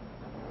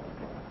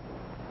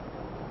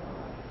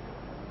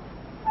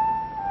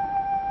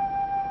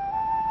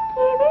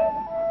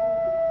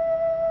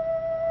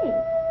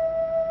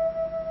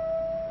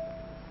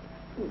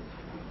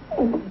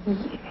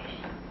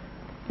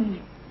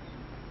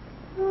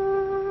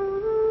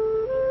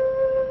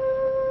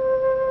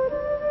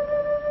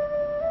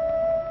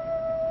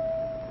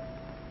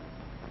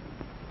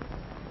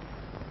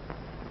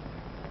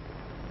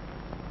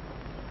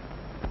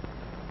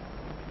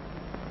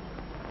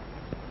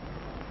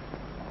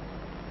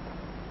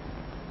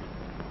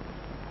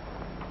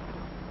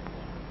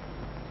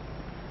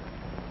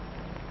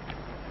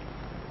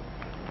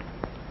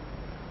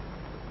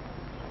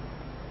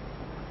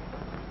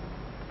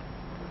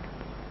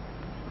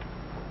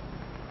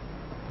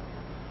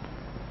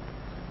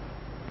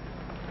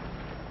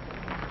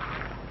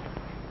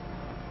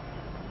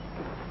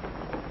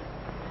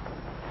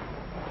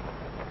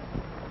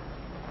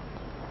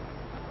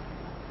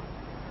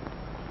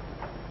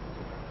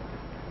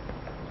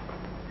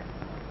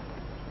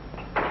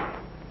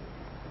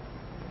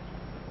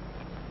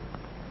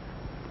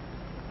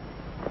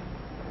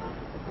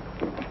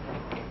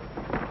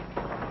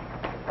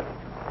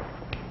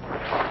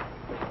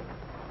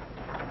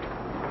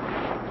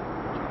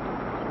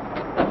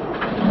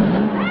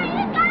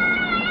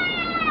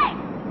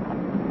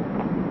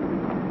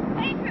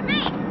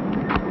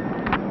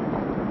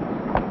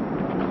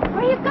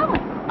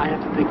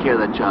 Care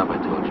of that job I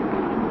told you.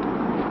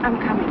 I'm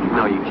coming.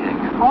 No, you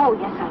can't. Oh,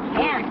 yes, I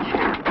can.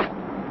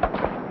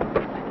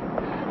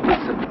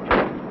 Listen,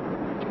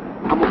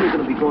 I'm only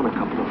going to be gone a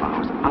couple of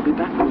hours. I'll be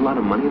back with a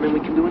lot of money, and then we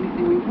can do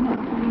anything we want.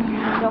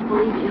 I don't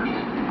believe you.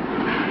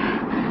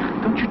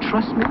 Don't you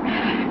trust me?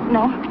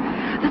 No.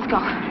 Let's go.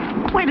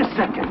 Wait a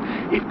second.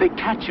 If they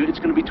catch you,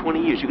 it's going to be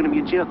 20 years. You're going to be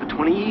in jail for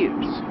 20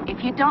 years.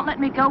 If you don't let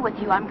me go with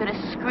you, I'm going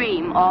to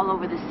scream all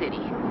over the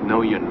city.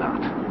 No, you're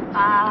not.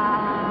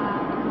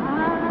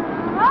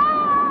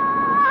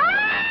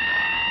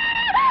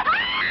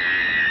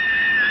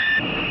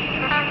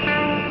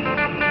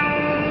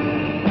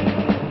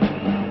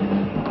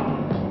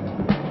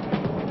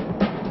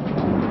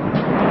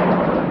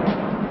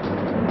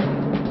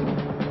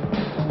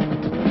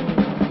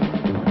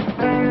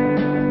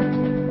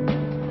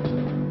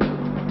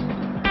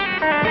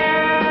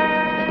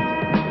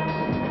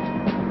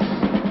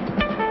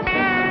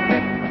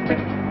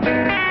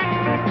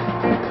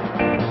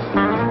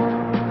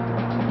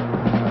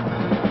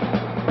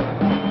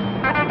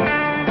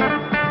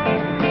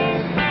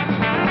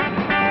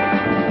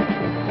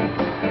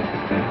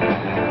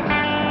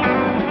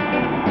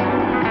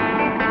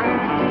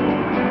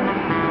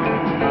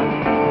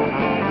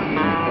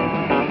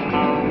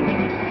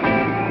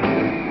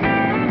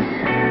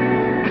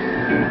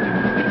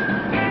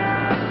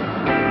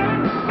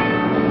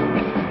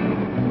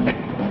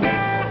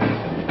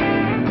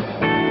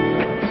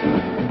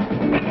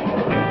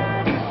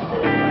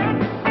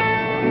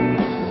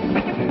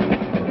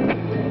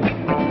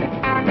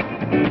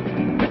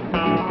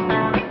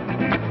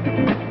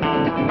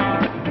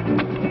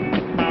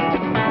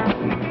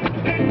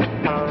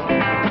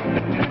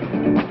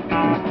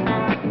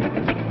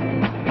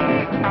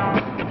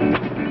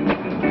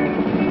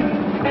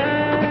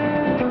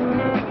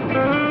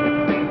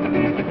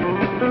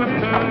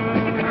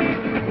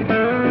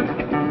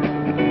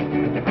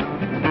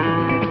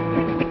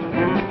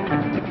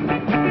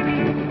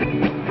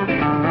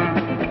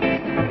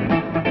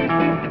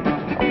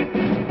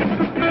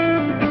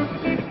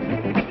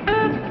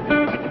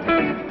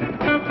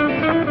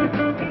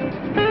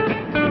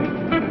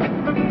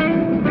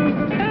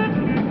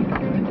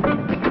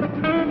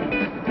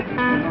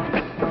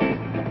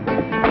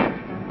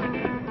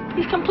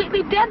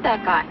 completely dead,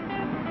 that guy.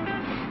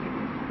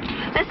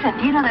 Listen,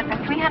 do you know that for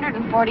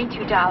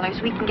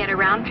 $342 we can get a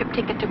round-trip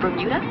ticket to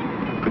Bermuda?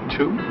 For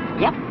two?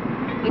 Yep.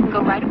 We can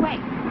go right away.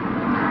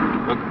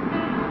 Look,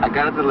 I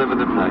gotta deliver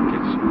the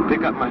package,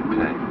 pick up my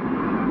pay,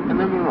 and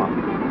then we're off.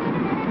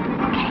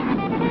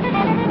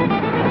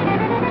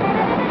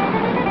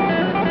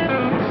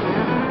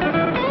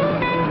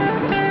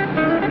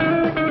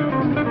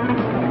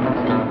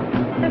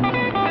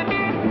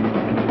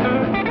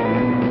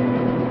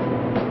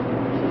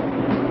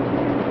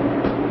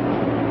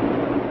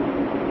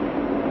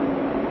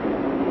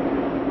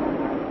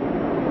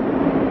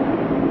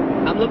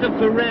 I'm looking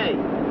for Ray.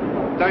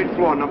 Third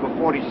floor, number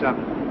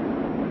 47.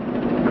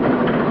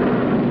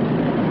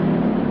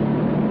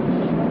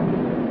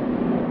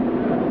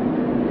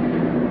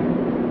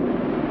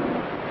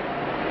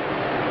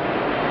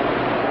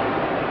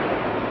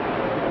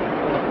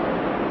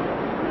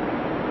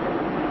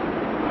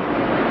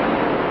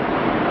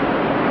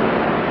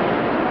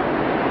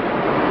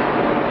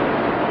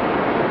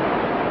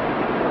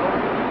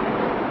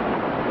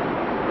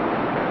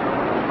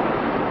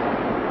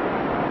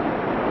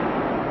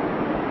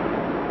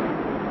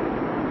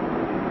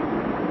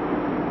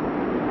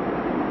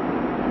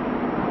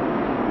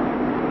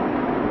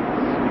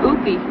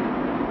 Spoopy.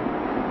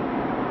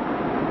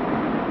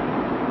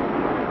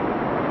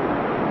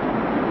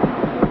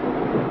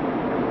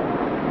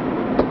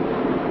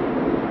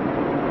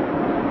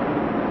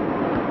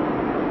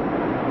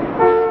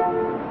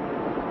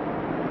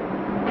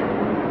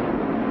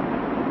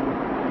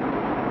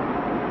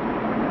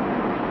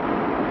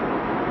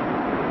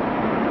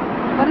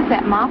 What is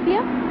that,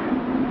 mafia?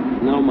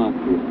 No,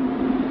 mafia.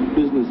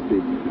 Business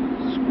people.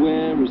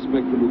 Square,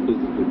 respectable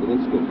business people.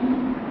 Let's go.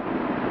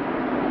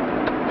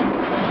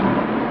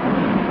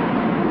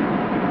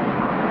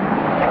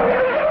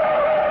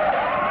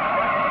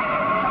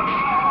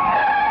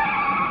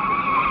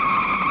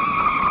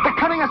 They're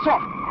cutting us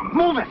off.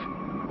 Move it.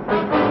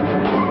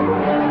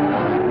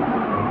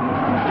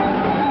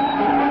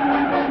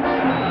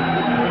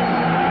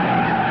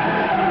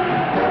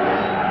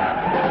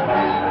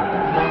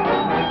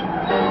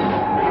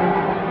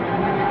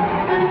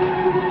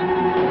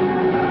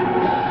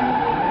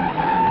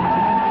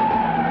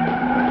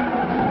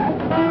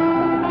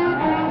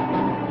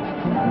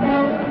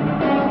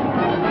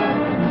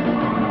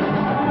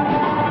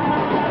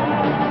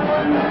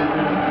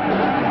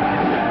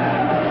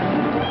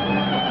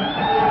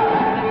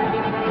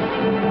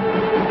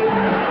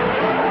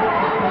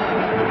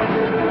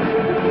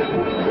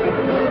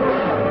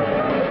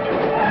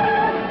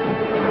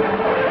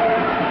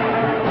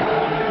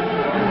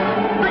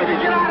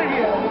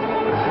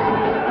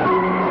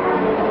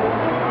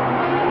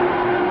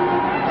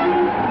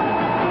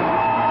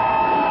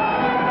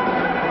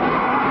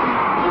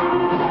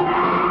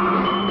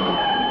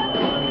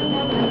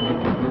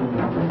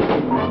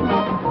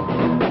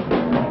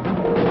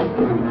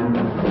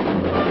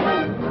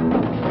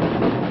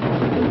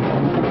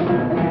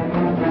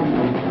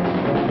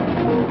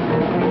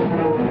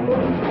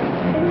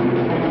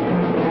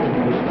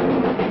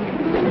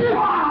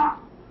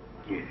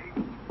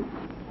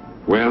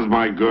 Where's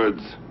my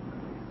goods?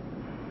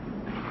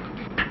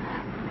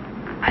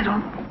 I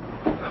don't...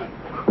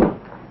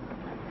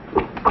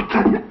 I'll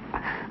tell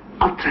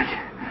you.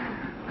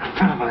 A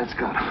friend of mine's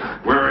got him.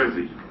 Where is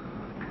he?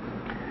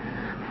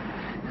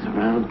 He's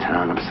around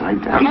town,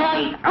 upside down.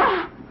 I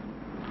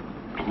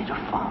need a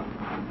phone.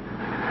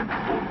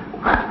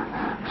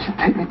 You should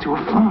take me to a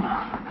phone.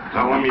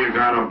 Tell him you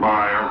got a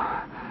buyer.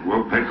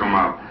 We'll pick him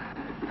up.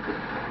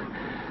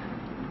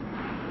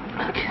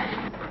 Okay.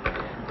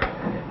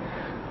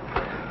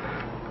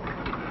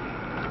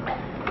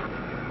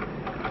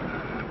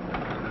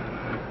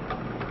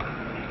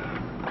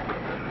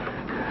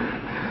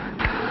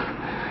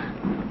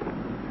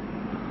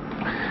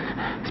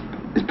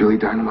 Is Billy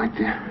Dynamite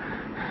there?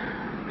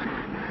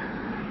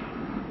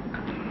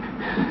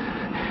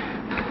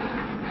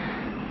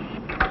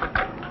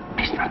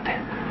 He's not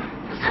there.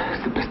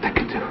 It's the best I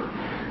can do.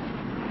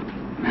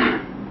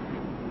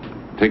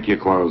 Take your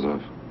clothes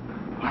off.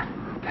 What?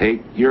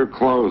 Take your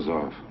clothes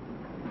off.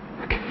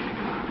 Okay.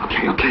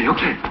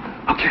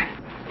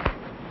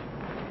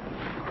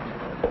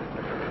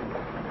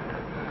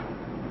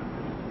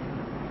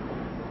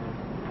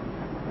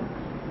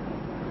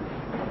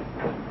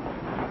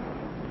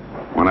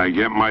 When I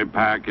get my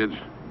package,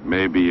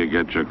 maybe you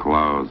get your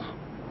clothes.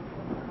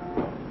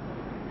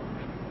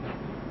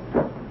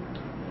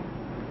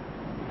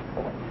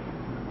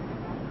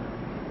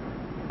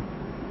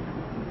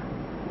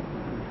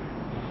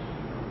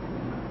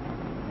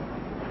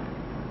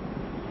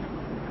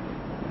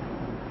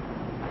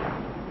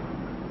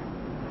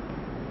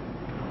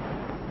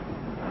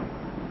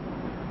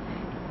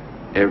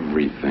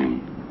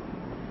 Everything.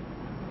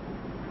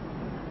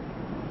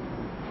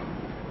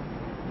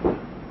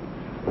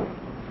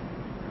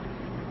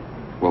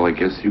 Well, I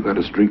guess you got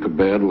a streak of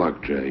bad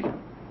luck, Jay.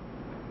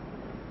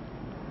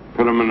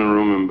 Put him in the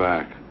room and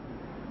back.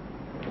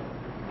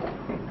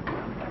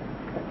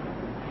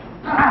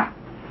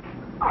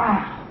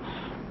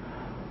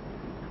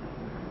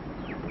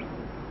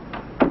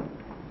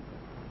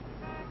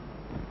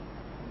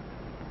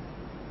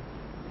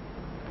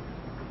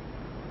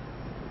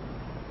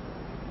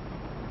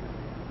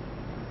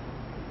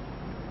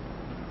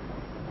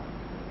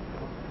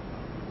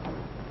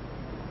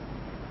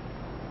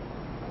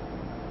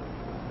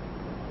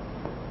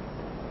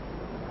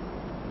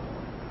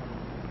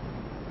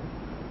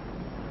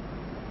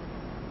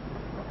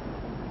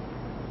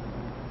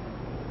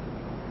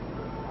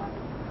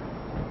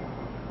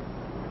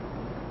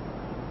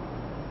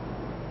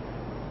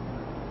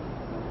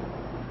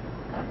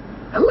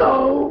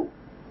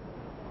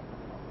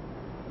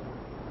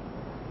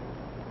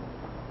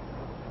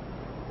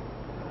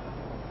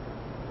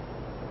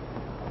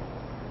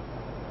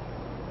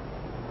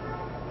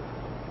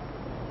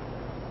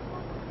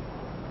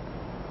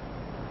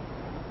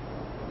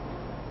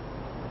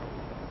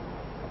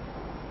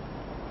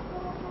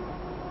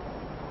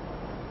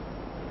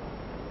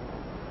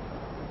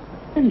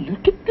 And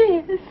look at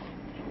this.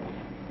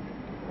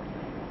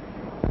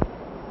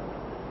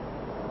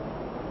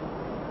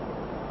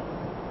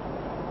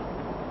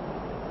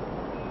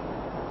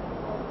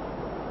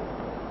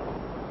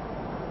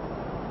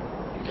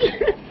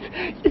 Yes.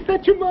 Is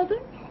that your mother?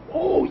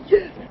 Oh,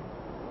 yes.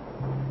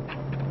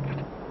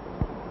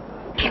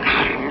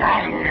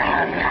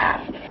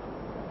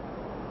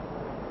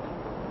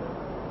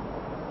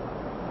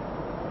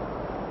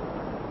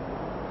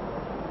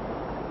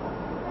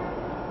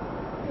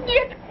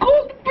 Yes,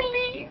 call the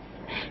police.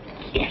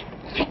 Yes.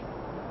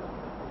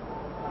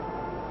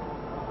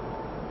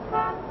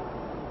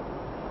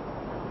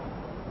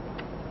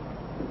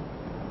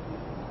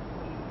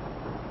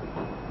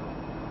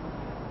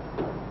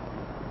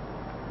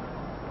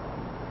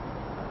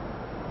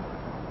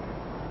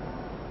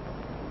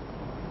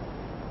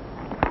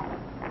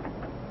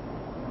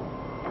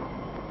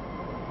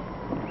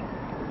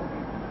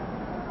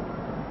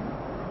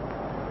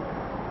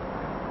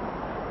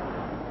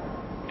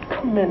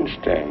 Come in,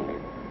 Stanley.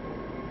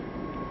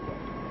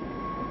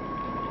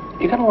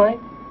 You got a light?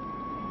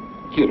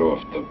 Get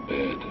off the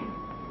bed.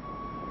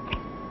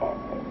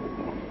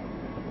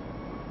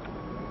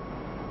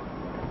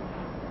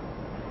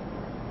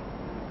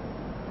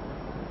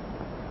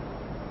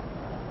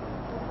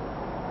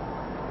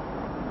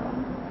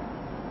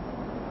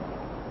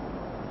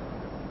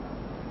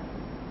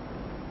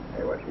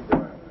 Hey, what's he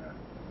doing?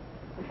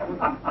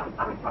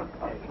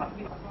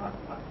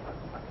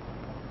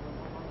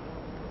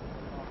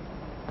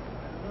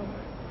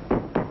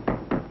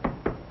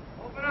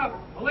 Open up!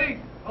 Police!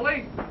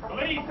 Police!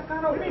 Police!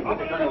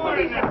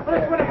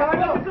 Where the hell are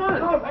you?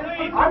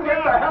 I'm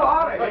getting the hell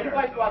out of here. You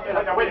guys go out there.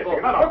 Wait a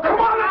second. No. Come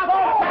on out!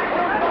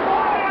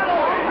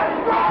 Let's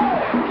go!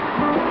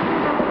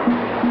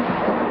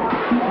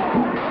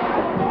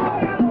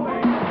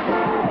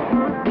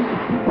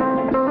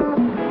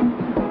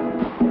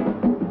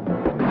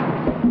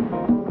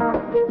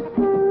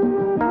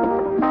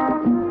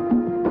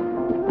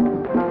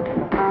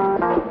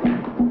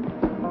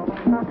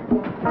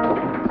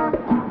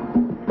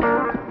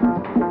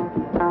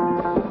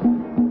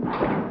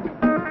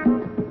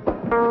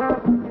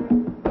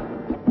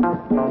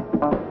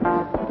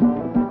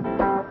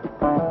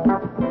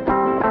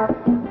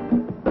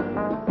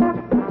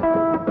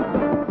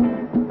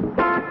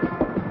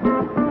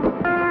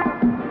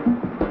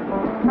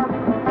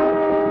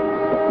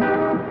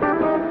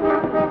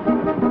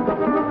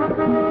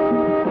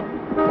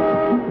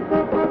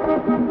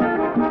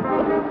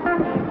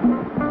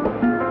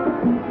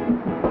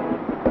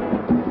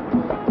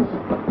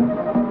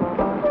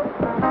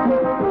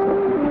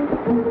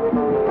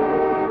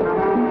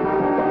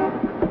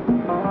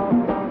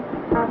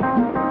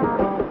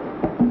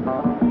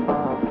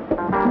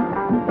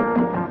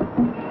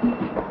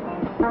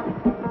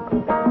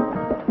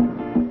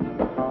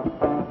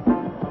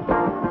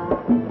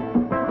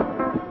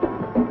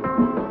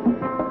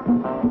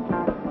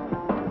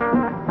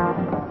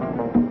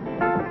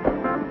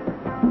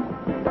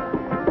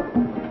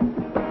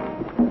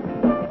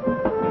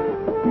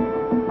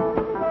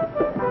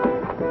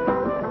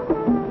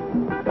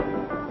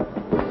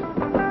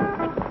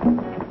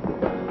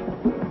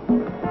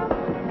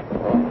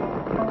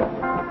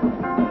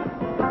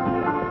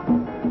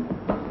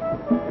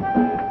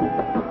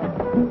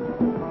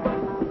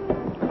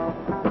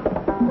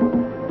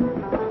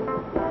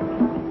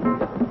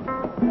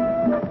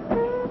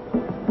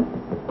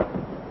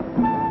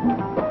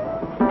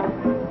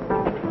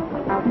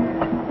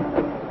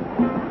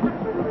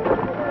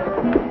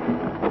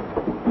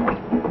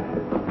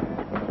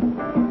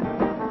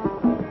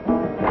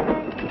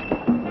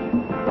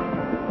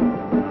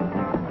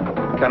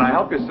 Can I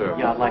help you, sir?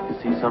 Yeah, I'd like to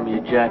see some of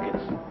your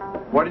jackets.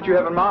 What did you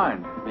have in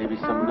mind? Maybe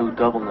some new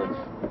double knits.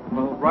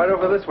 Well, right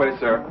over this way,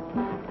 sir.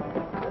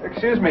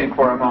 Excuse me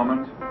for a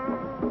moment.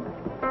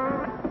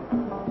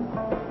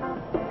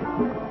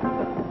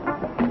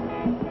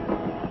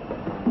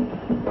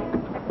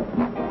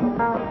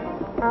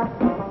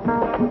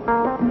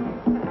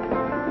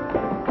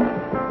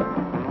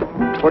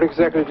 What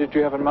exactly did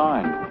you have in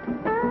mind?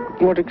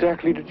 What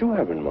exactly did you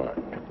have in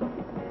mind?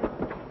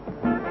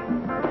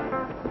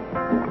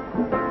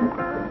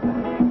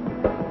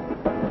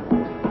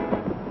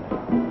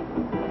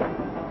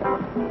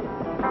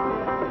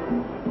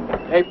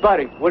 Hey,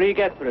 buddy, what do you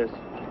get for this?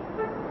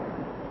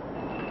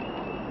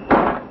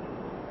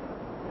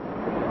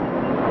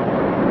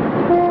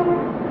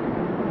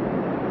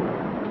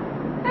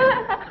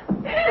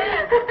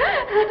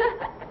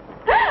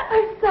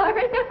 I'm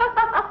sorry.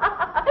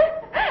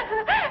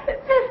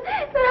 It's just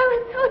that I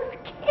was so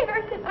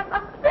scared.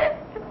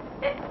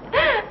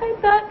 I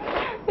thought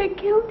they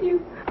killed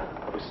you.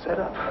 I was set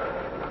up.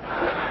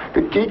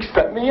 The geeks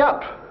set me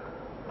up.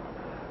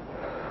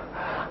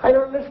 I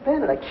don't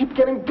understand it. I keep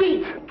getting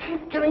beat.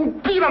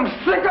 I'm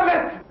sick of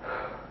it.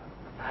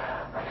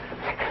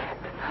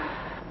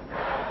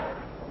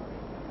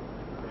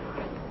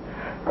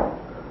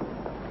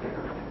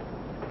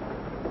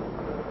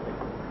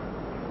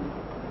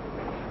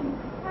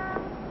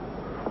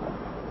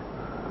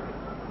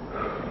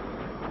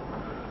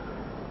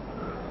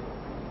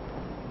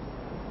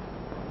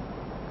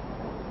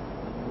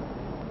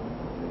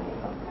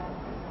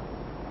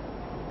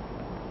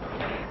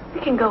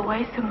 We can go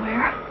away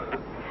somewhere.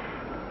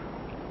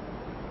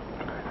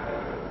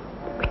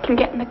 We can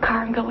get in the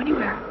car and go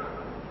anywhere.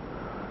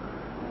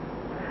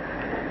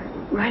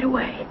 Right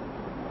away.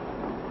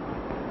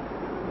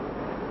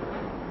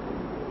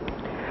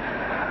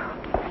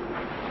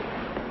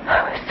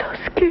 I was so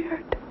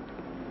scared.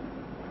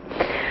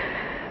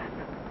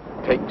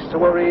 Takes a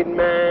worried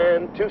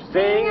man to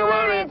sing a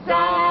worried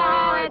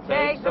song. It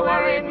takes a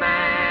worried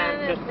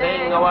man to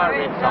sing a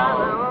worried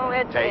song.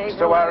 It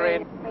takes a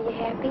worried... Are you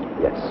happy?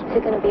 Yes. Is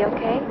it going to be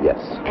okay? Yes.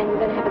 And you're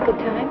going to have a good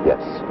time? Yes.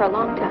 For a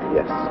long time?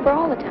 Yes. For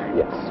all the time?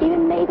 Yes.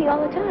 Even maybe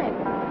all the time?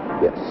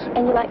 Yes.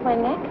 And you like my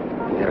neck?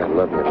 Yeah, I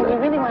love your And neck. you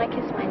really want to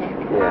kiss my neck?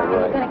 Yeah, And right.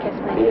 you're going to kiss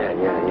my neck? Yeah.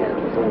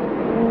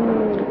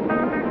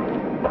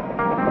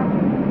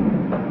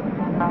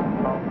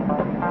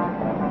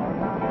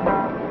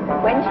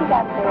 When she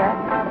got there,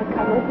 the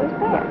cover was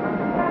there.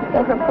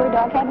 So her poor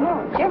dog had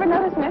known. Did you ever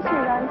notice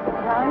nursery rhymes that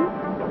run?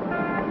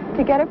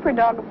 To get her poor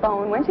dog a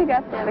bone. When she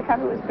got there, the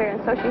cover was bare,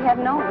 and so she had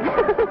known.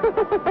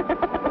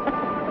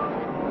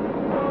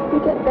 You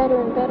get better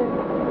and better.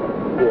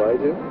 Do I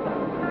do?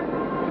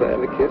 Can I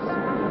have a kiss?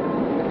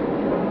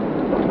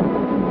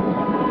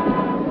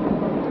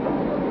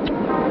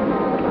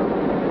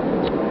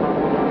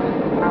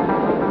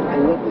 I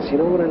love this. You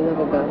know what I love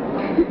about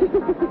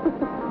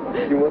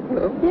it? You want to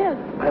know? Yes.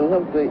 I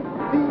love the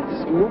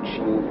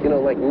smooching, you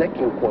know, like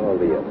necking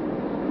quality of it.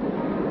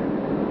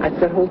 It's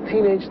that whole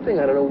teenage thing.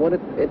 I don't know what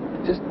it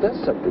just does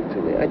something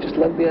to me. I just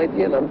love the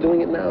idea, and I'm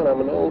doing it now, and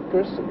I'm an old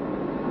person.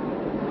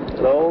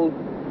 An old,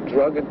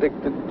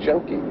 drug-addicted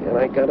junkie, and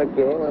I got a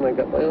girl, and I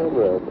got my arm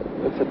around her.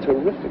 It's a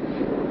terrific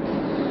feeling.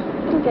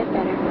 It'll get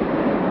better.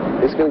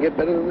 It's going to get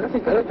better than this?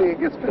 I don't think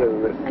it gets better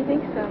than this. I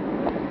think so.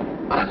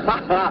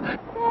 That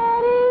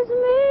is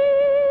me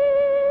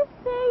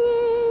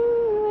singing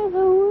with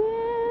the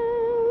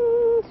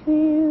wind to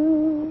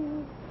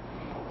you.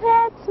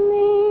 That's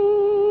me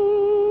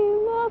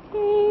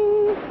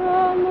looking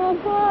from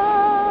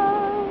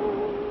above.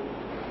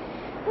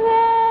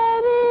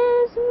 That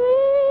is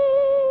me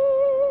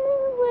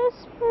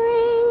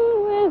whispering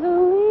with the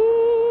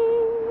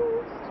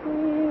leaves to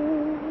you.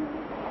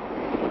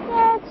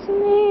 That's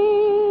me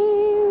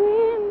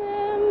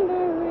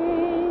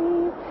remembering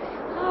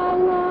our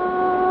love.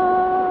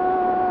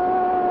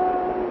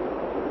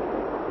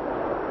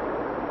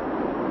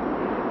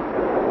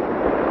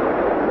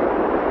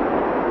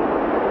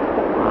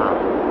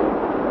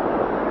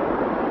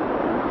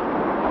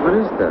 What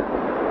is that?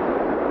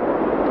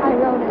 I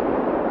wrote it.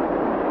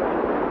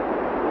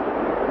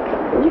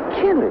 Are you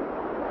kidding?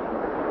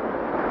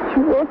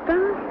 You wrote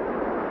that?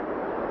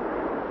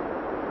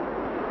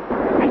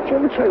 Did you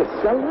ever try to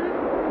sell that?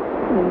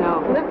 No.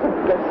 That's a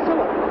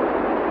bestseller.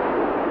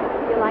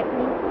 You like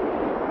me?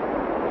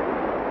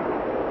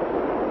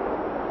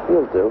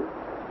 You'll do.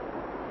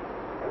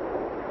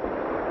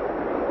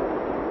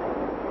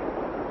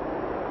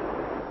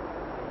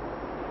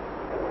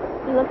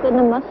 You look good in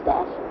a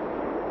mustache.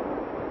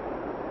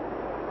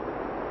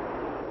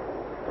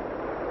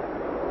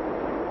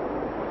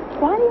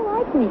 Why do you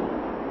like me?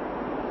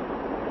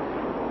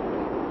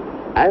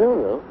 I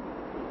don't know.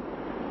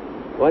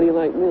 Why do you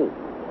like me?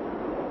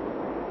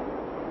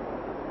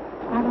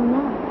 I don't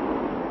know.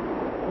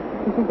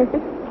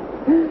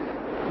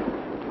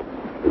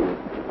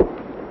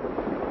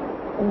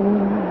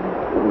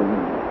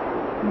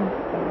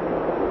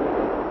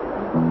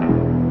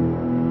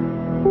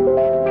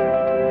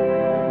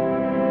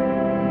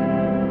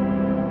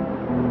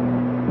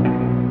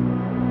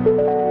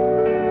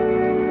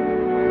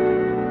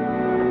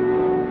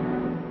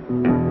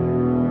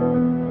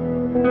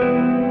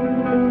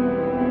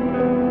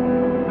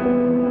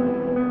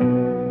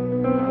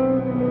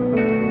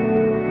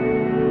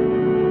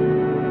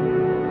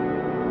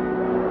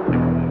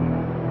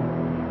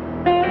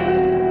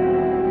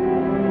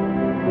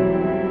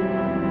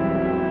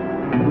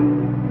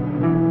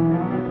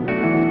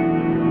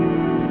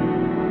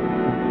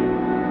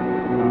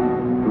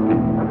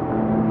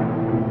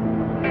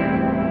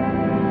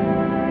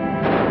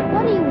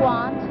 What do you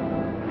want?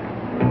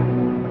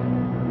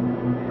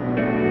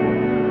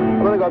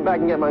 I'm gonna go back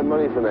and get my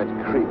money from that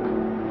creep.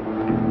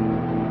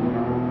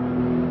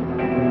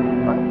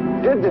 I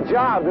did the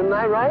job, didn't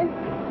I, right?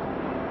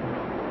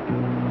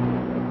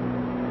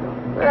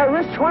 I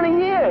risked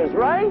 20 years,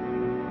 right?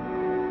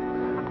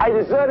 I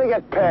deserve to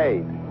get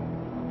paid.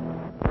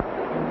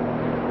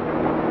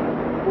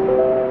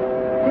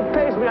 He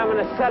pays me, I'm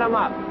gonna set him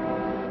up.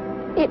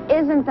 It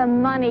isn't the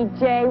money,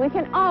 Jay. We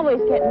can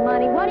always get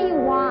money. What do you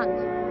want?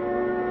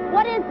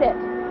 What is it?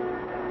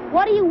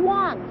 What do you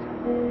want?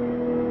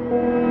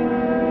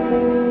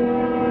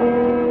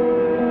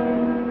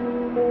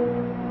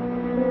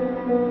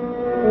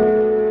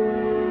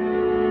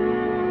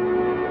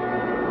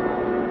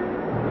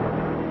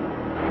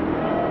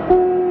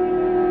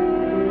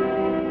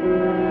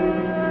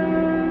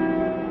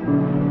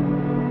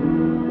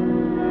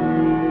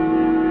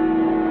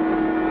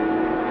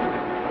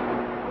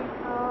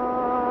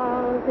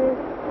 All this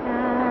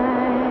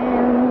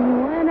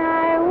time when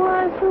I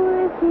was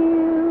with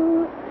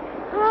you,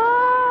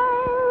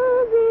 I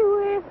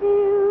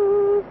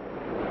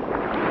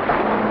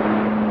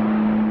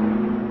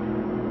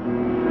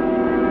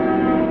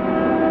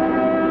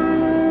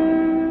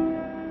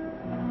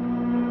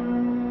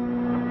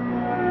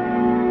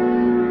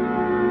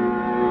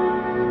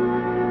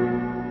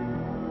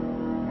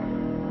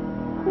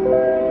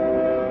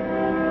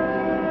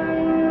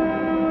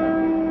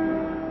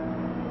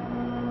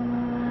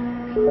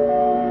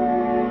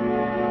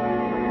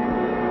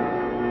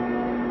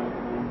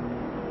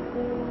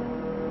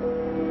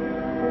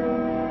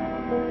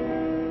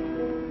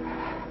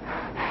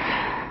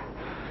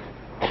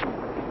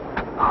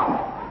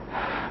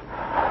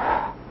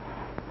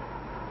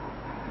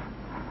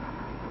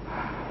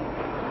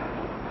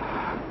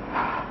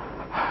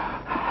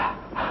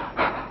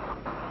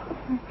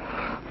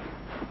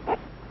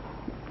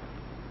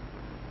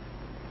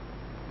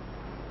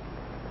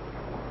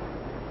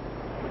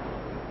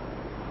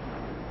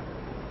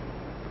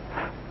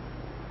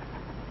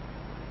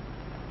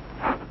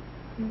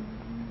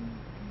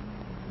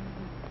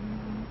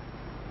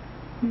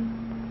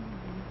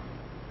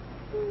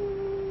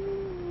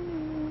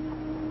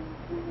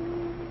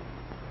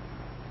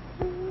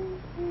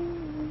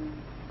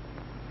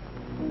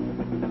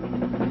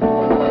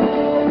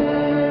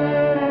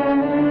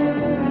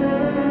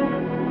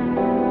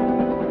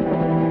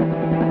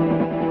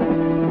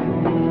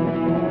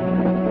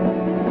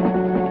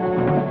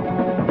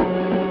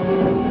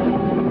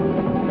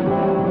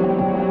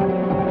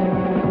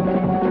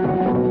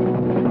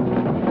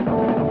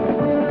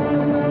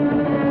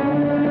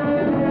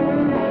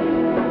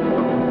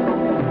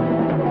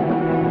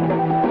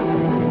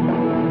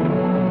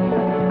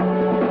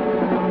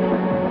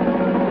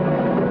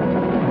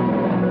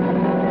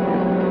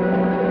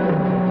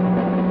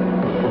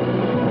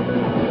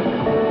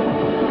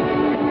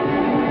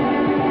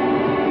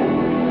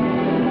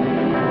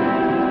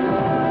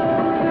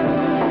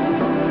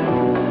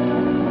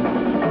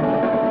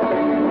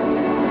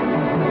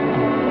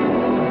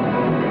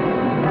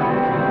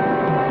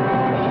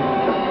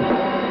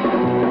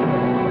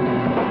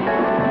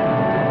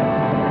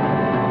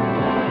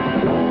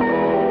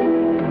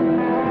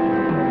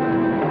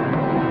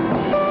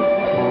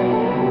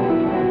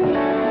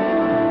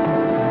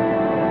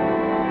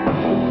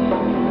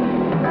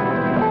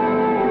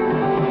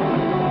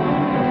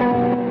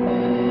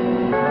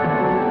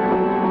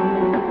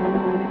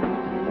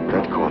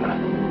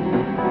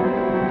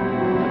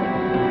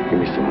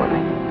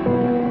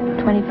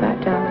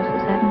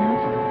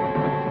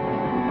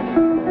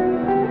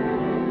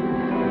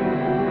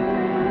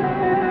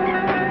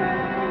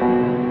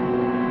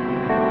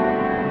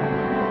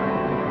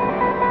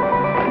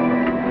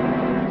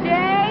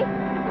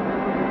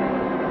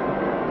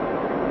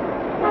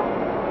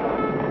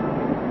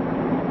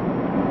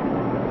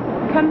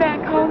Come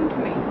back home to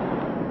me.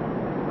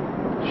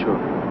 Sure.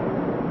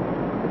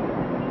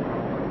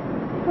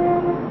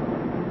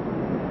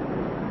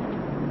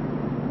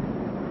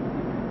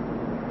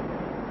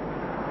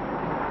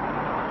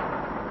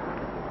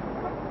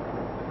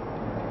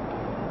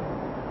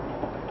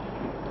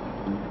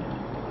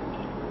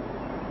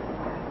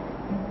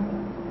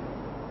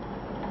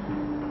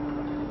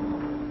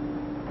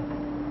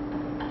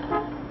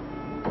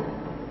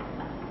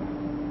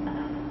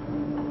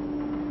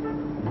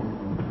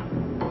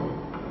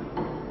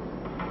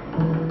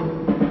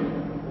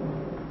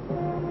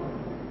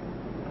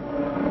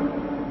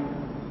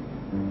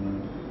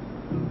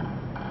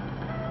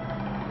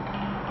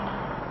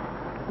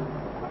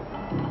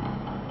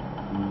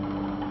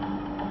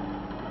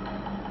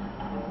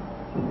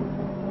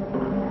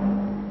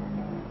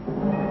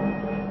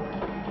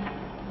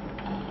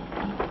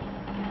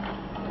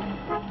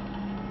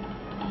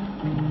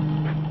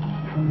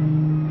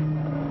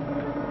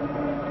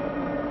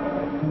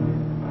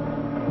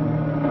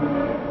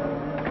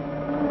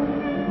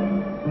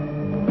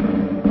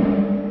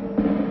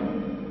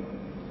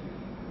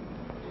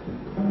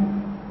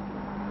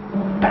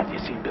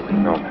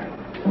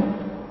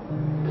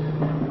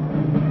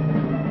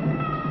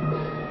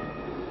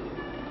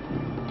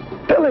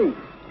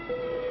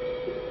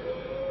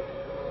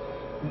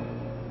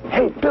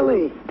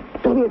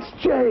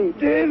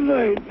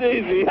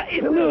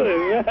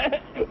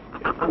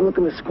 I'm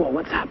looking to score.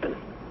 What's happening?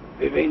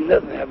 There ain't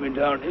nothing happening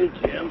down here,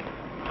 Jim.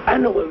 I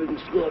know where we can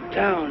score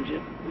uptown,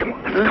 Jim. Come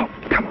on, let's go.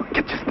 Come on,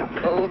 get your stuff.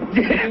 Oh,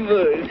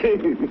 David.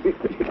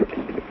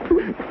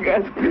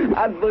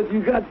 I thought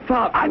you got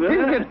popped. I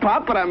did get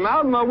popped, but I'm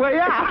out on my way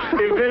out.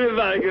 If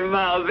anybody can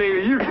miles,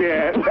 baby, you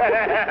can.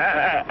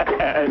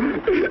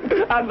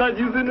 I thought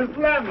you was in the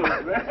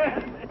slammers,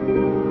 man.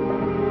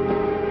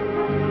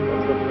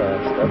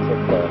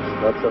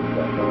 That's a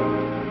fast.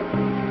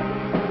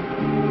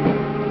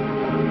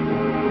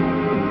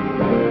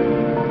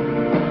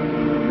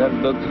 That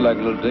looks like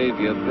little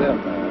Davy up there,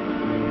 man.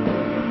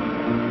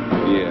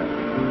 Yeah.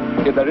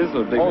 Yeah, that is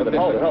little Davy.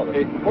 Hold it.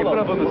 Hey, put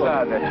up on the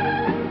side there.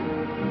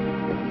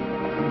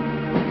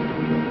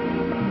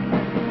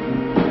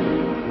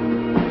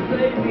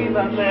 Davy,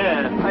 my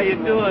man. How you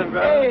doing,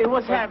 bro? Hey,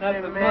 what's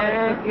happening,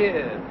 man?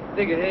 Here.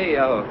 Take it, hey,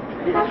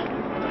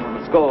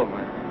 let's go,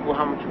 man. Well,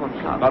 how much you want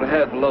to talk? About a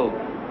half load.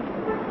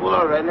 Well,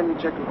 all right, let me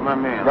check with my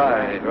man.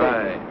 Right.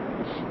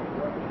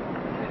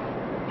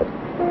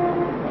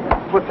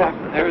 What's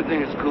happening?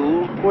 Everything is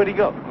cool. Where'd he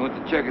go? Went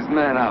to check his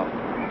man out.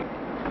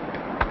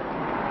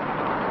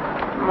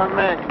 My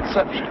man,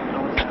 Conception.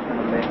 What's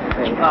happening, man?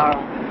 Hey,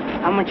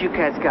 how much you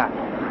cats got?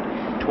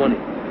 $20.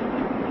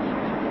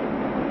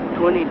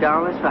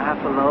 $20 for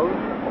half a load?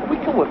 We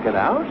can work it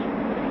out.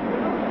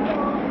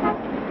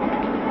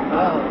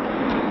 Oh,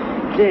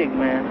 dig,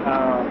 man.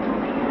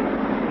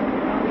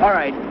 All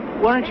right.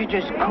 Why don't you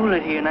just cool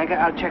it here, and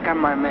I'll check on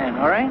my man,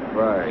 all right?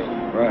 Right.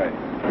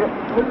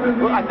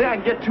 Well, I think I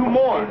can get 2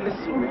 more.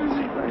 Listen,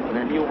 and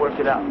then you'll work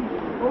it out.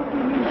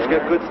 You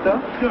got good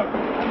stuff?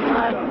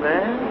 What,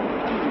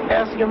 man?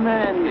 Ask your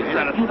man. It's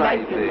out of You sight,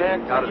 like it,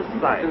 man. out of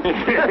sight.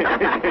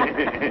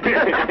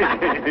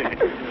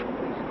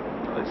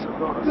 It's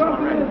all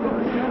right.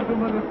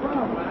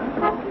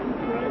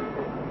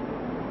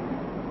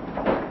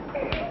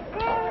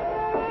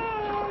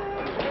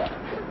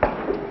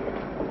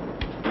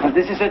 Now,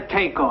 this is a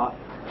takeoff.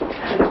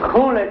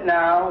 Cool it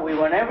now. We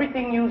want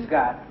everything you've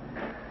got.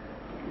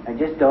 Now,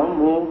 just don't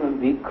move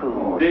and be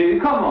cool.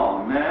 Dude, come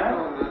on, man.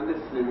 Oh,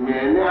 listen,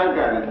 man, now I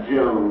got a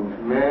Jones,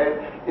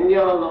 man. And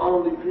y'all the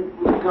only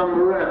people that come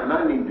around.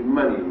 I need the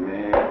money,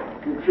 man.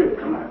 Contribute.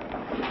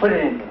 Put it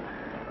in here.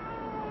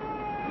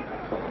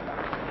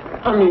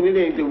 I mean, it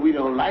ain't that we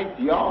don't like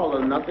y'all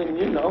or nothing,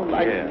 you know.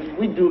 Like,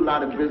 we do a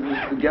lot of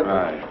business together.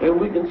 Right. And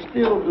we can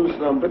still do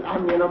something. But, I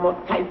mean, I'm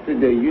uptight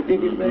today. You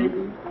dig it,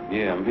 baby?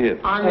 Yeah, I'm here.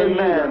 Hey,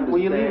 man, will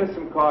you leave us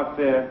some car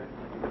fare?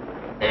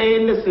 Hey,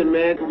 listen,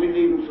 man, can we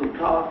leave him some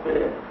car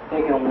fare?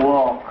 They can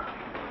walk.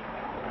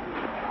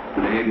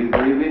 Baby,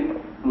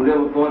 who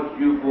never thought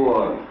you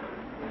for a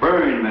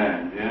burning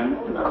man,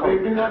 Jim? Now,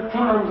 baby, now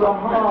times are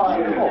hard.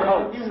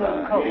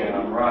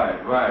 Yeah,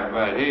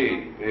 right.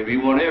 Hey, baby,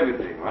 you want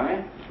everything,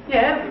 right?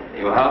 Yeah.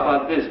 Hey, well, how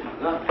about this one,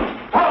 huh?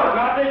 How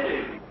about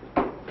this?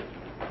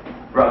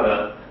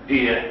 Brother,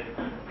 dear.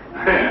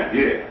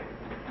 Yeah.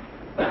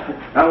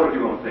 Now what you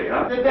gonna say,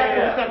 huh? The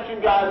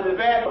reception guys are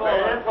bad,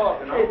 man.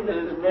 Hey,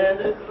 listen, man,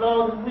 as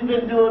long as we've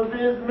been doing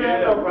this,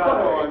 man, come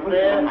on,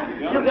 man.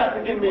 You got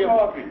to give me a...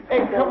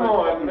 Hey, come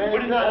on, man.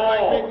 It's not like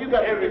that. You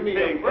got to give me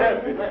a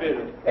break,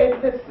 man. Hey,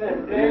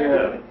 listen,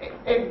 man.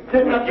 Hey,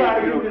 didn't I try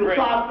to give you the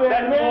car fare,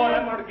 man? That's all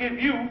I'm gonna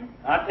give you.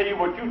 I'll tell you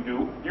what you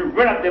do. You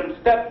run up them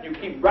steps, you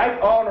keep right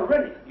on the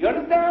running. You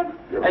understand?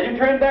 And you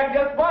turn back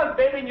just once,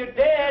 baby, and you're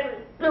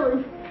dead.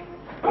 Billy.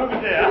 Look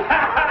at there.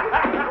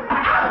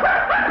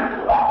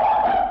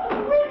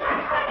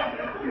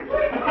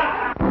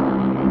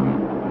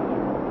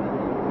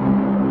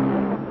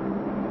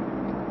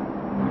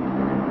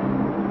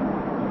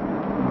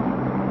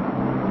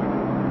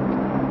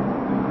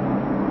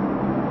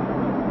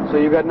 So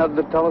you got nothing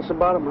to tell us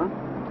about him, huh?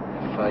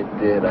 If I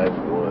did, I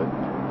would.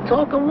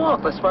 Talk and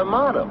walk, that's my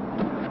motto.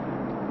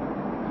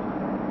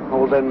 Oh,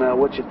 well, then,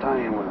 what's your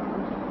tie-in with him?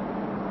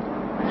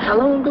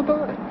 Hello and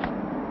goodbye.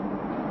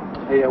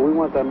 Hey, yeah, we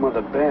want that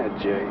mother bad,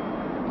 Jay.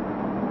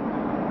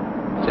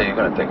 Jay, you're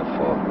gonna take a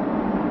fall.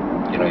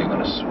 You know you're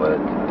gonna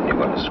sweat and you're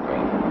gonna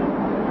scream.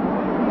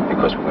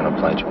 Because we're gonna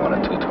plant you on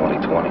a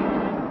 220-20.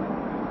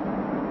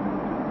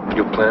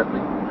 You plant me?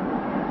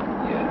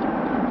 Yeah.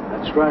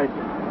 That's right.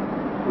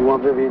 We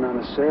want Vivian on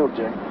a sale,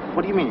 Jay.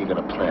 What do you mean you're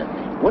gonna plant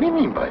me? What do you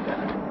mean by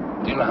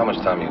that? Do you know how much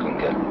time you can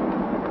get?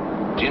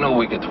 Do you know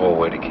we could throw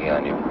away the key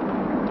on you?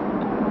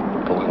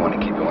 But we want to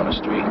keep you on the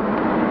street.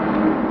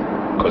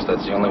 Because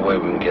that's the only way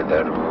we can get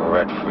that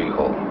rat-free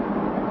hole.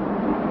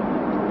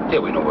 Yeah,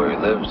 we know where he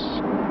lives,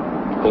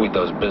 who he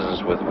does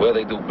business with, where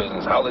they do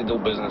business, how they do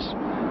business.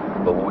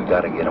 But we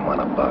got to get him on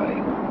a buy.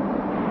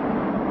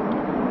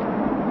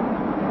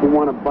 We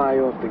want to buy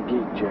off the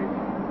geek, Jay.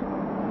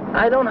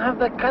 I don't have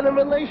that kind of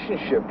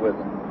relationship with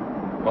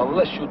him. Well,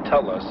 unless you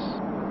tell us,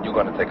 you're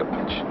going to take a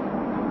pinch.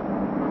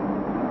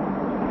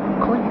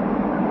 Clean.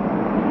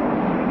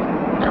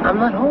 I'm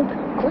not holding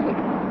it. Clean.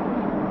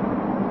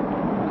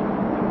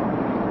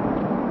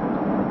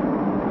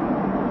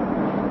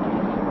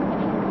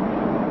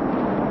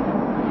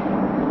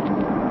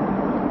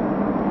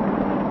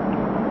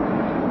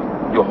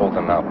 You're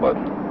holding out, bud.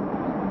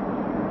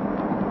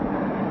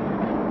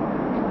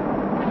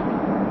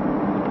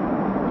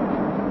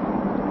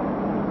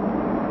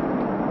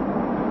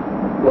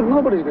 Look,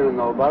 nobody's going to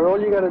know about it. All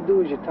you got to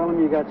do is you tell them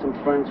you got some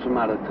friends from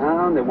out of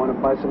town. They want to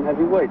buy some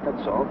heavyweight.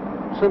 That's all.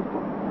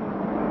 Simple.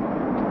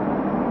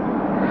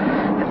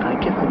 If I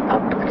give him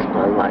up, it's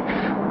my life.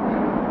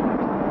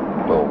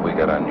 Well, we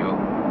got on you.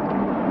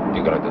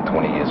 You're going to do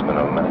 20 years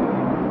minimum anyway.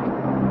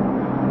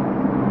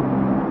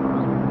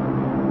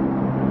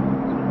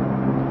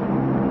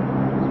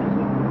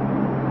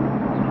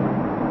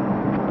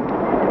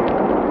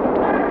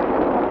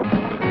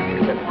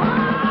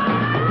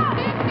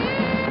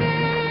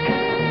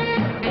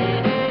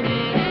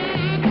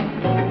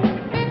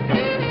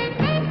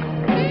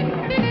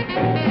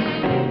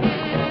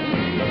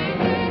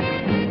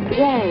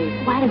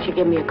 You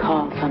give me a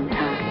call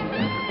sometime.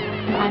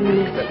 I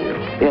miss you.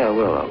 Yeah,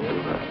 well, I'll do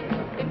that.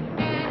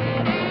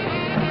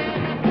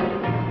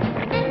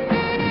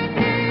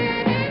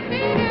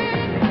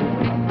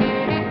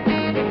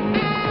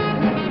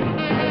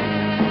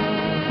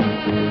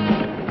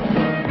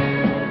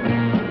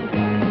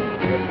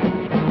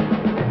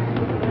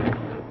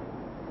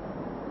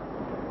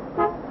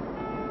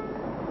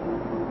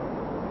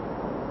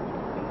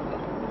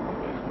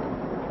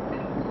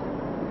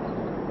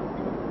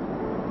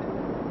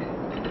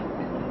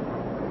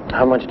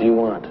 How much do you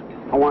want?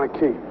 I want a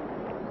key.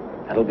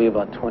 That'll be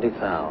about 20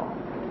 thou.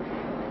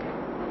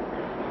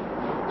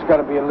 It's got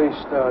to be at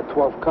least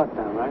 12 cut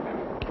then, right?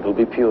 It'll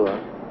be pure.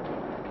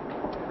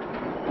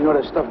 You know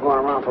there's stuff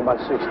going around for about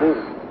 16.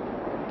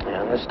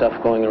 Yeah, there's stuff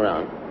going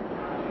around.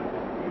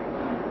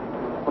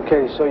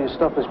 Okay, so your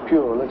stuff is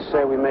pure. Let's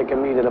say we make a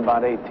meet at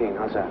about 18.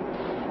 How's that?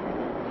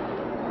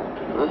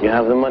 You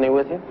have the money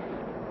with you?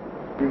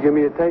 You give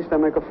me a taste, I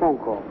make a phone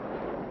call.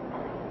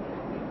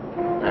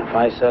 If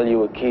I sell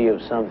you a key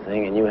of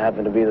something and you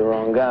happen to be the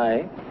wrong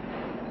guy,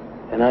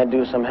 then I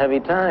do some heavy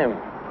time.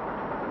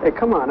 Hey,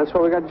 come on. That's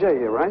why we got Jay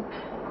here, right?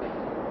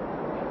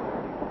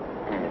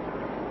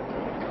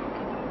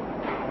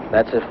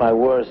 That's if I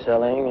were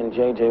selling and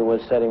JJ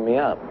was setting me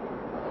up.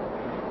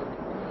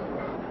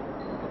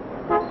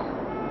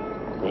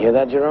 You hear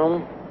that,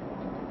 Jerome?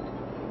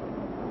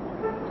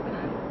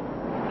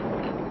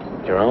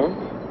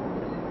 Jerome?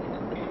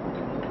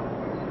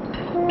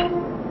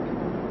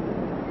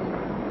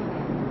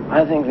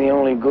 I think the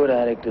only good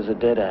addict is a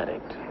dead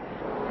addict.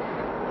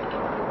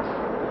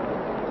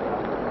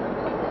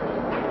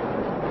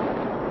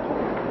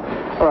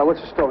 All right,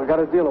 what's the story? Got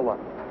a deal or what?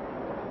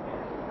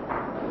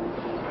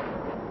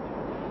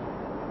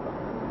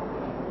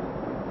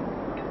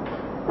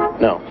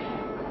 No.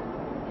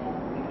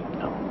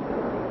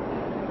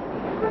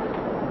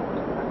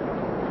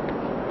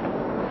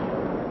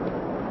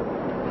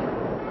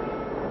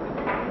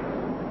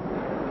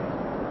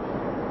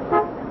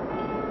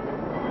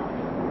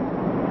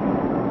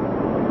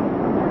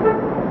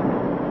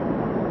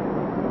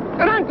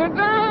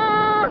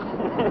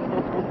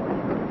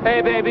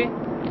 Hey, baby.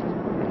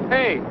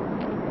 Hey.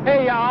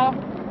 Hey, y'all.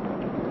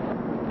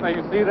 Now,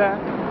 you see that?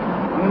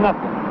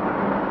 Nothing.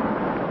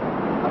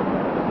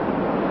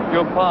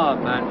 Your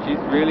Parm, man, she's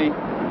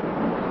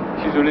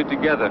really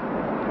together.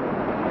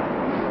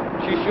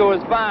 She sure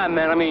is fine,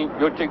 man. I mean,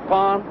 your chick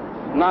Parm,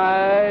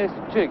 nice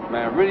chick,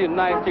 man. Really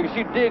nice chick.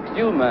 She digs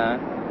you, man.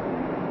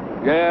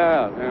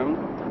 Yeah, man.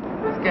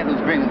 This cat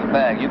who's bringing the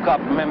bag, you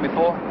copped from him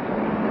before?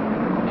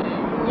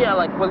 Yeah,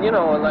 like a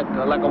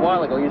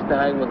while ago, I used to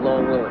hang with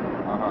Lone Willie.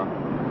 Uh-huh.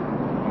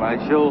 Well, I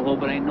sure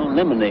hope it ain't no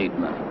lemonade,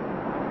 man.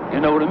 You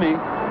know what I mean?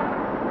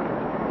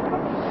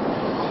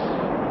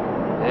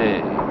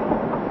 Hey.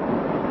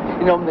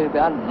 You know, baby,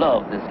 I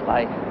love this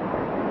life.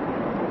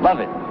 Love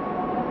it.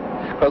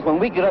 Because when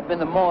we get up in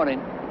the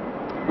morning,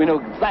 we know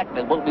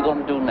exactly what we're going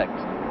to do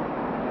next.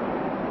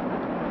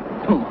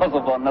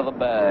 Muzzle for another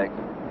bag.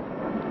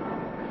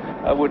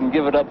 I wouldn't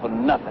give it up for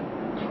nothing.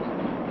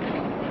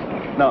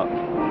 No.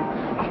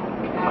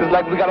 It's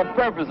like we got a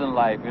purpose in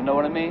life, you know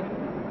what I mean?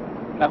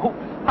 Now,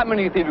 how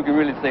many of you think you can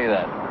really say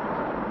that?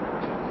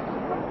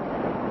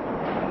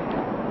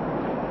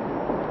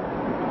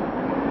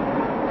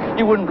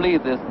 You wouldn't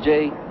believe this,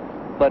 Jay,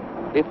 but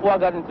before I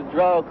got into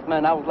drugs,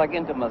 man, I was like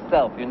into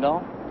myself, you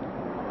know?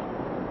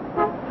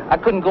 I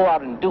couldn't go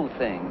out and do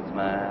things,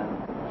 man.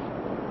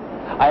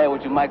 I had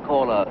what you might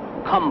call a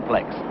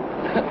complex.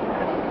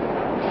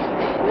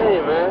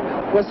 Hey,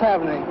 man. What's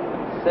happening?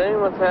 Say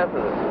what's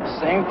happening.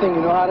 Same thing.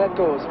 You know how that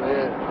goes,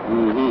 man.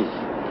 Mm-hmm.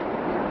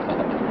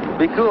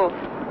 Be cool.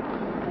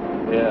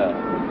 Yeah.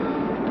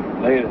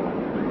 Later.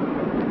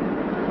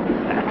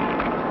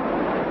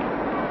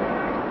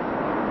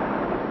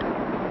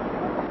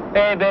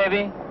 Hey,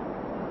 baby.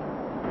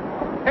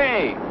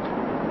 Hey.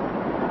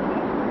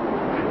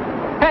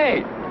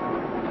 Hey.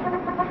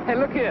 Hey,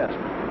 look here.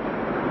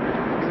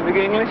 You speak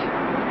English?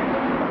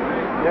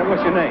 Yeah,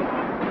 what's your name?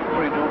 What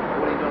are you doing?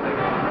 What are you doing later?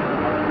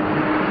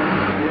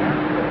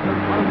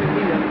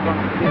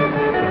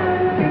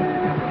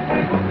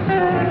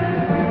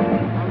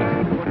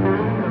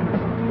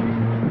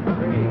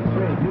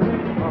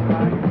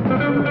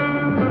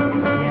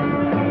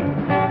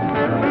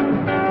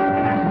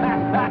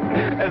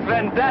 That's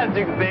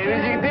fantastic, baby.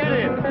 She did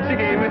it. She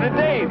gave me the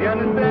date. You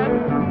understand?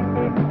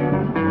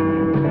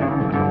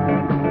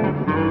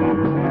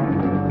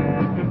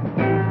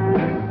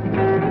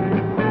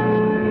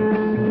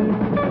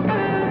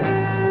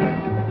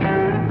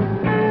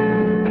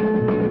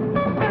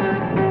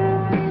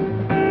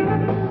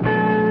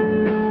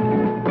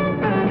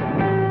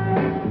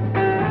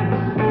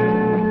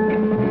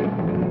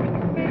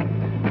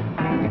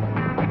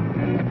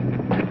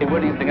 What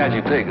do you think I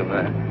should take her,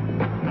 man?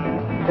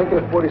 Take her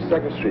to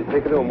 42nd Street.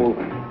 Take her to a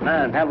movie.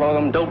 Man, have all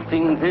them dope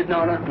things hitting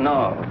on her?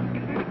 No.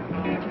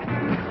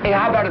 Hey,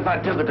 how about if I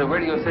took her to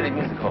Radio City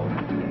Music Hall?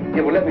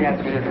 Yeah, well, let me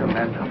ask you this,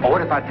 man. Or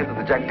what if I took her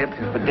to Jack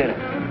Dempsey's for dinner?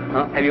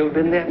 Huh? Have you ever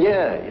been there?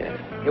 Yeah.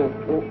 Well,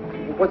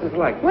 what's it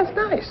like? Well, it's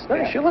nice.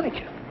 Nice. You like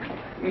it.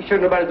 You sure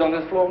nobody's on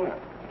this floor, man?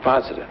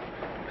 Positive.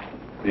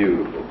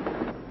 Beautiful.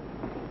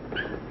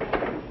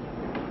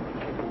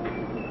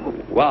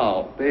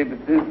 Wow, baby,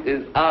 this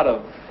is out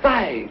of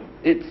sight.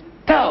 It's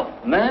tough,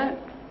 man.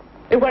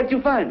 Hey, where'd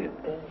you find it?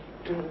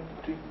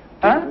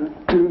 Huh?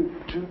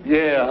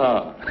 Yeah,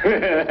 huh?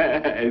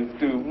 It's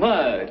too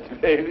much,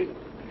 baby.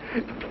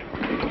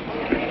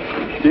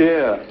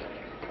 Yeah.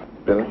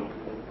 Billy?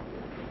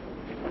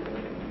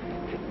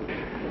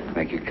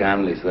 Thank you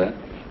kindly, sir.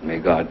 May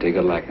God take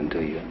a liking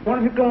to you. Why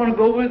don't you come and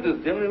go with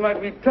us, Jim? It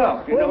might be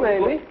tough, you know.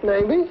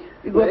 Maybe.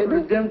 You go up to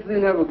the Dempsey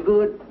and have a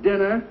good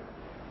dinner.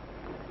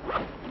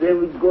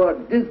 Then we go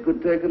out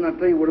discotheque, and I'll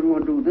tell you what I'm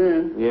going to do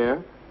then. Yeah?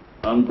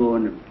 I'm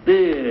going to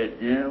bed,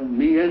 you know,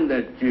 me and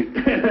that chick.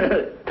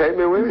 Take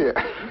me with you.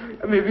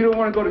 I mean, if you don't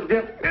want to go to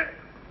Dempsey...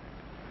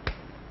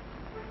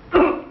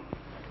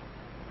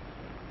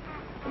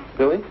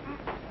 Billy?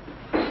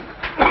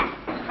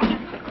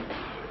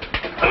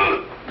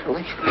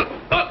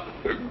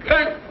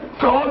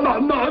 Call my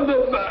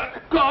mother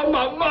back. Call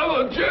my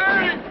mother,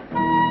 Jay.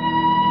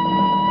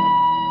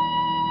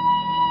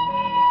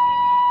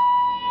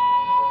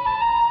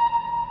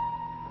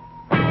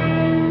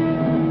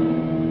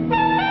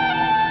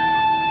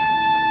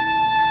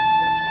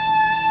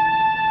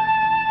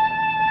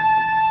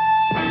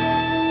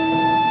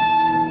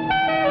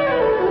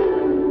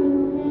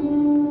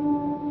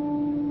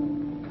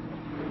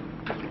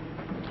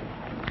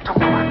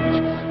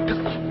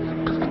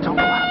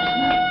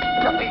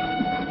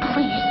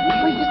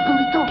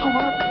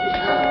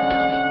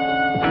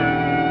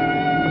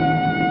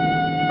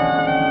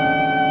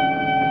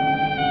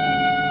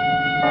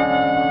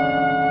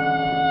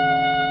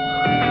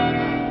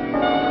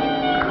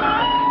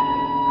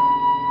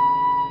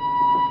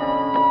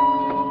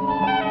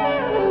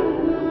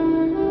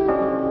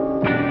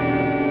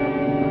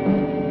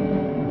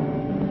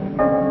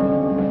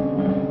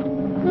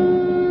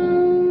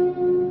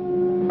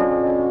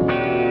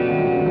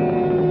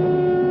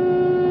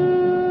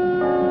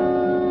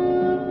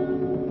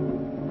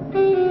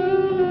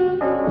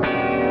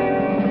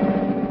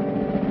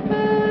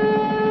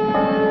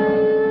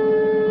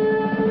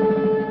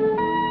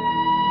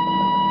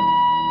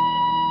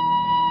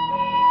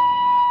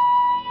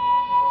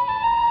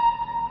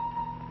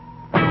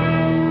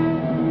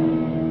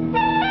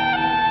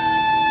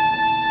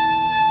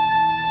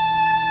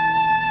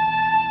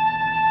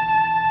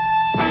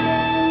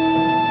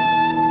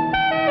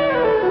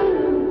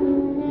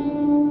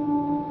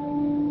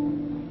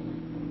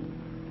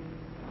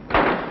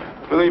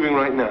 Leaving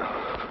right now.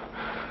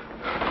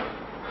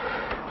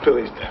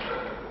 Billy's dead.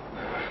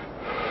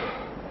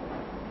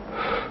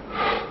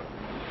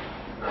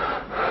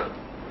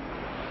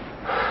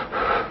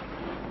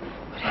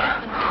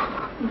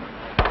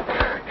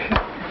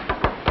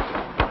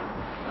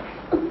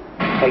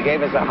 They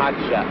gave us a hot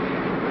shot.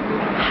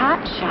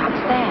 Hot shot?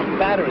 What's that?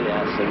 Battery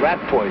acid, rat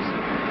poison.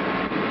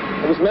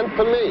 It was meant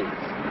for me.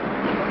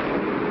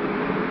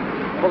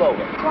 Pull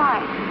over.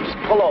 Why? Just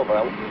pull over.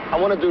 I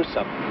want to do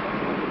something.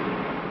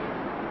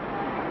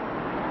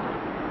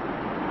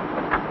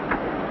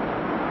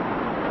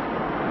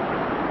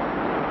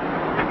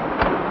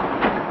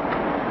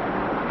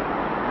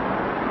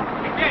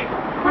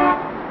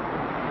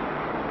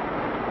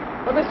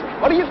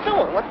 What are you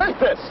doing? What is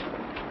this?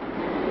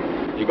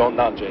 You going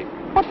down, Jake?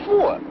 What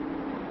for?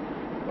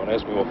 Don't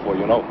ask me what for,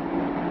 you know.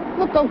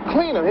 Look, I'm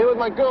clean. I'm here with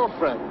my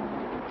girlfriend.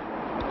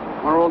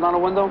 Want to roll down a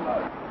window?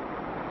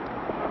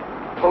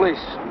 Police.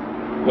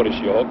 What, is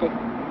she a hooker?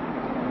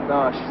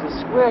 No, she's a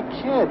square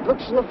kid. Look,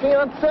 she's my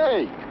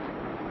fiancée.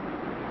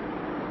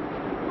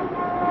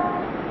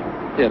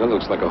 Yeah, that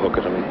looks like a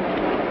hooker to me.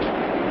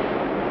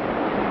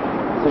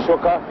 Is this your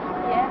car?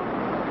 Yeah.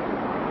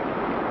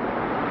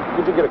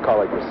 Where'd you get a car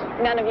like this?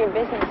 None of your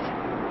business.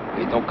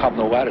 Hey, don't cop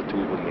no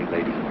attitude with me,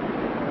 lady.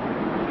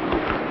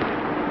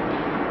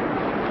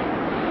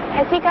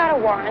 Has he got a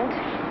warrant?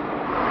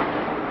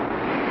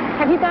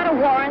 Have you got a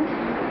warrant?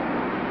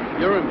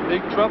 You're in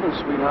big trouble,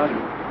 sweetheart.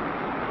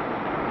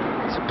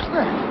 It's a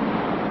plant.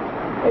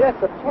 Hey,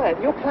 that's a plant.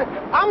 You're planting.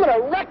 I'm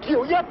gonna wreck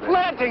you. You're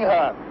planting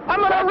her.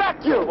 I'm gonna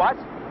wreck you. What?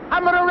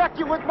 I'm gonna wreck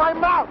you with my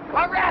mouth.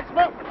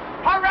 Harassment!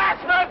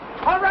 Harassment!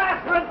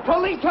 Harassment!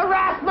 Police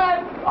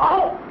harassment!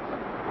 Oh!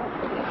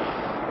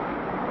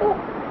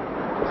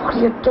 What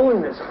are you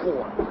doing this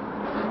for?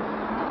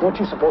 Weren't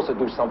you supposed to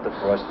do something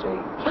for us, Jay?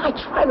 Yeah, I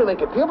tried to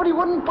make it feel, but he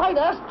wouldn't bite.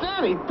 Ask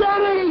Danny.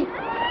 Danny!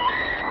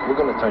 We're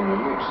gonna turn you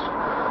loose.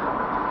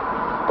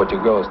 But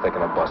your girl is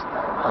taking a bus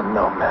now. Oh,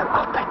 no, man.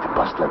 I'll take the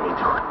bus. Let me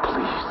do it,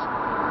 please.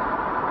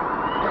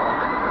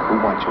 We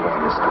want you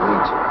on the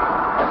streets.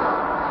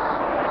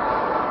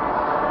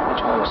 We want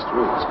you on the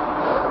streets.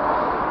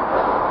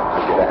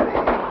 Now get out of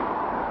here.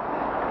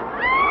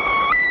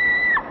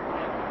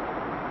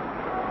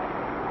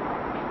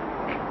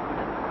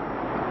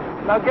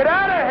 Now get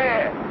out of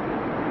here!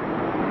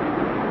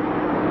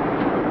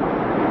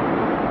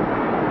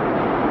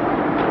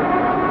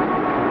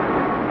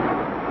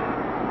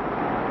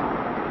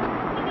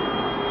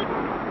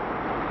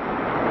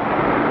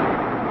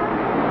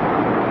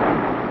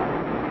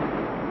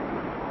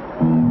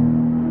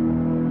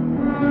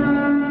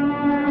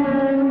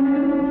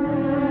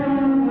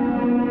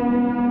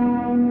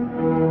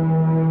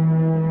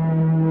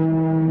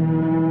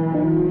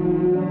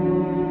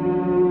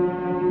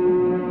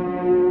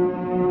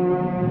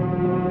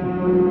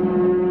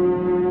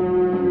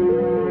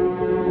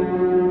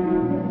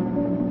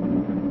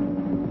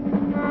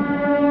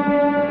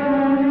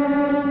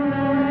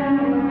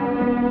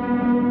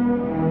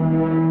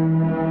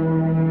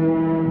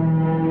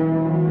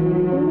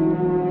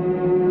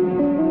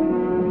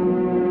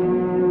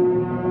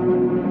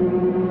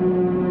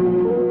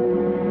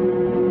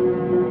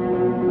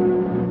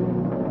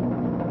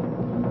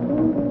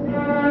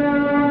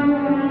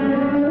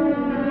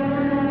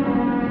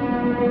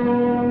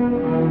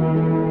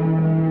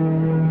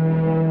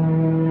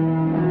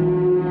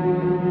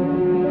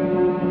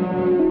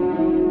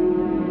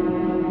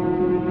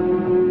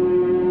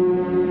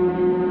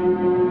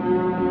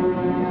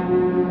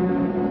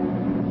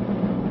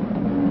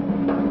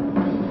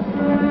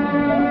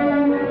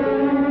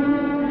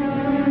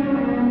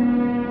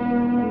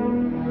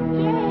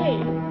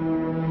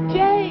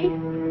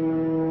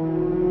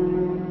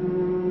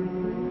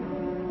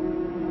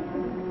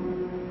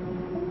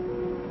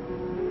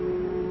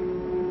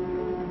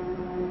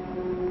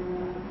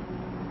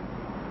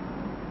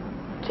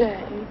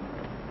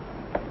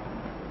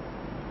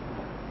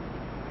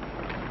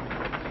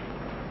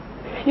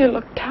 You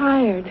look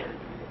tired.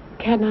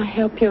 Can I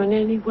help you in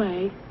any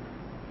way?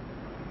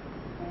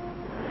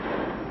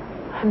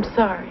 I'm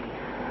sorry,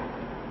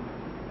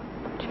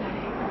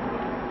 Jay,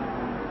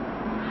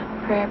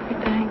 for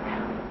everything.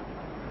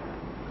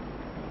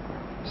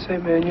 Say,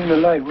 man, you're in the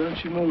light. Why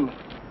don't you move?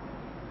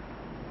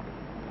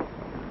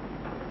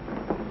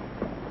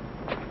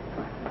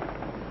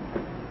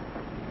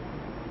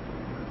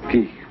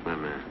 Pete, my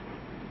man.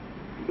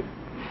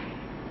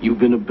 You've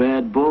been a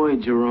bad boy,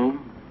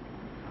 Jerome.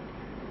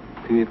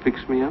 Can you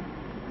fix me up?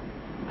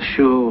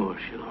 Sure.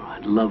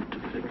 I'd love to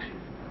fix you.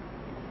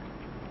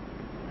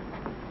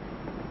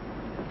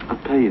 I'll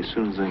pay you as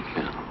soon as I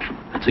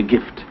can. That's a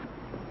gift.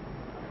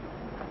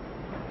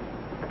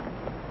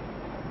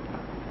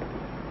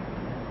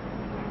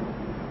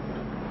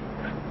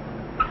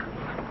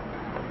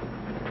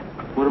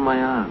 What are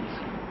my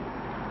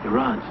odds? Your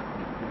odds?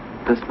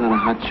 That's not a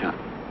hot shot.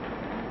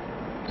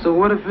 So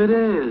what if it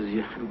is?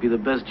 You'll be the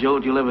best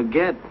jolt you'll ever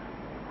get.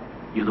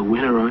 You're the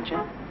winner, aren't you?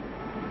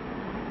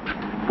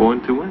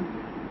 Born to win.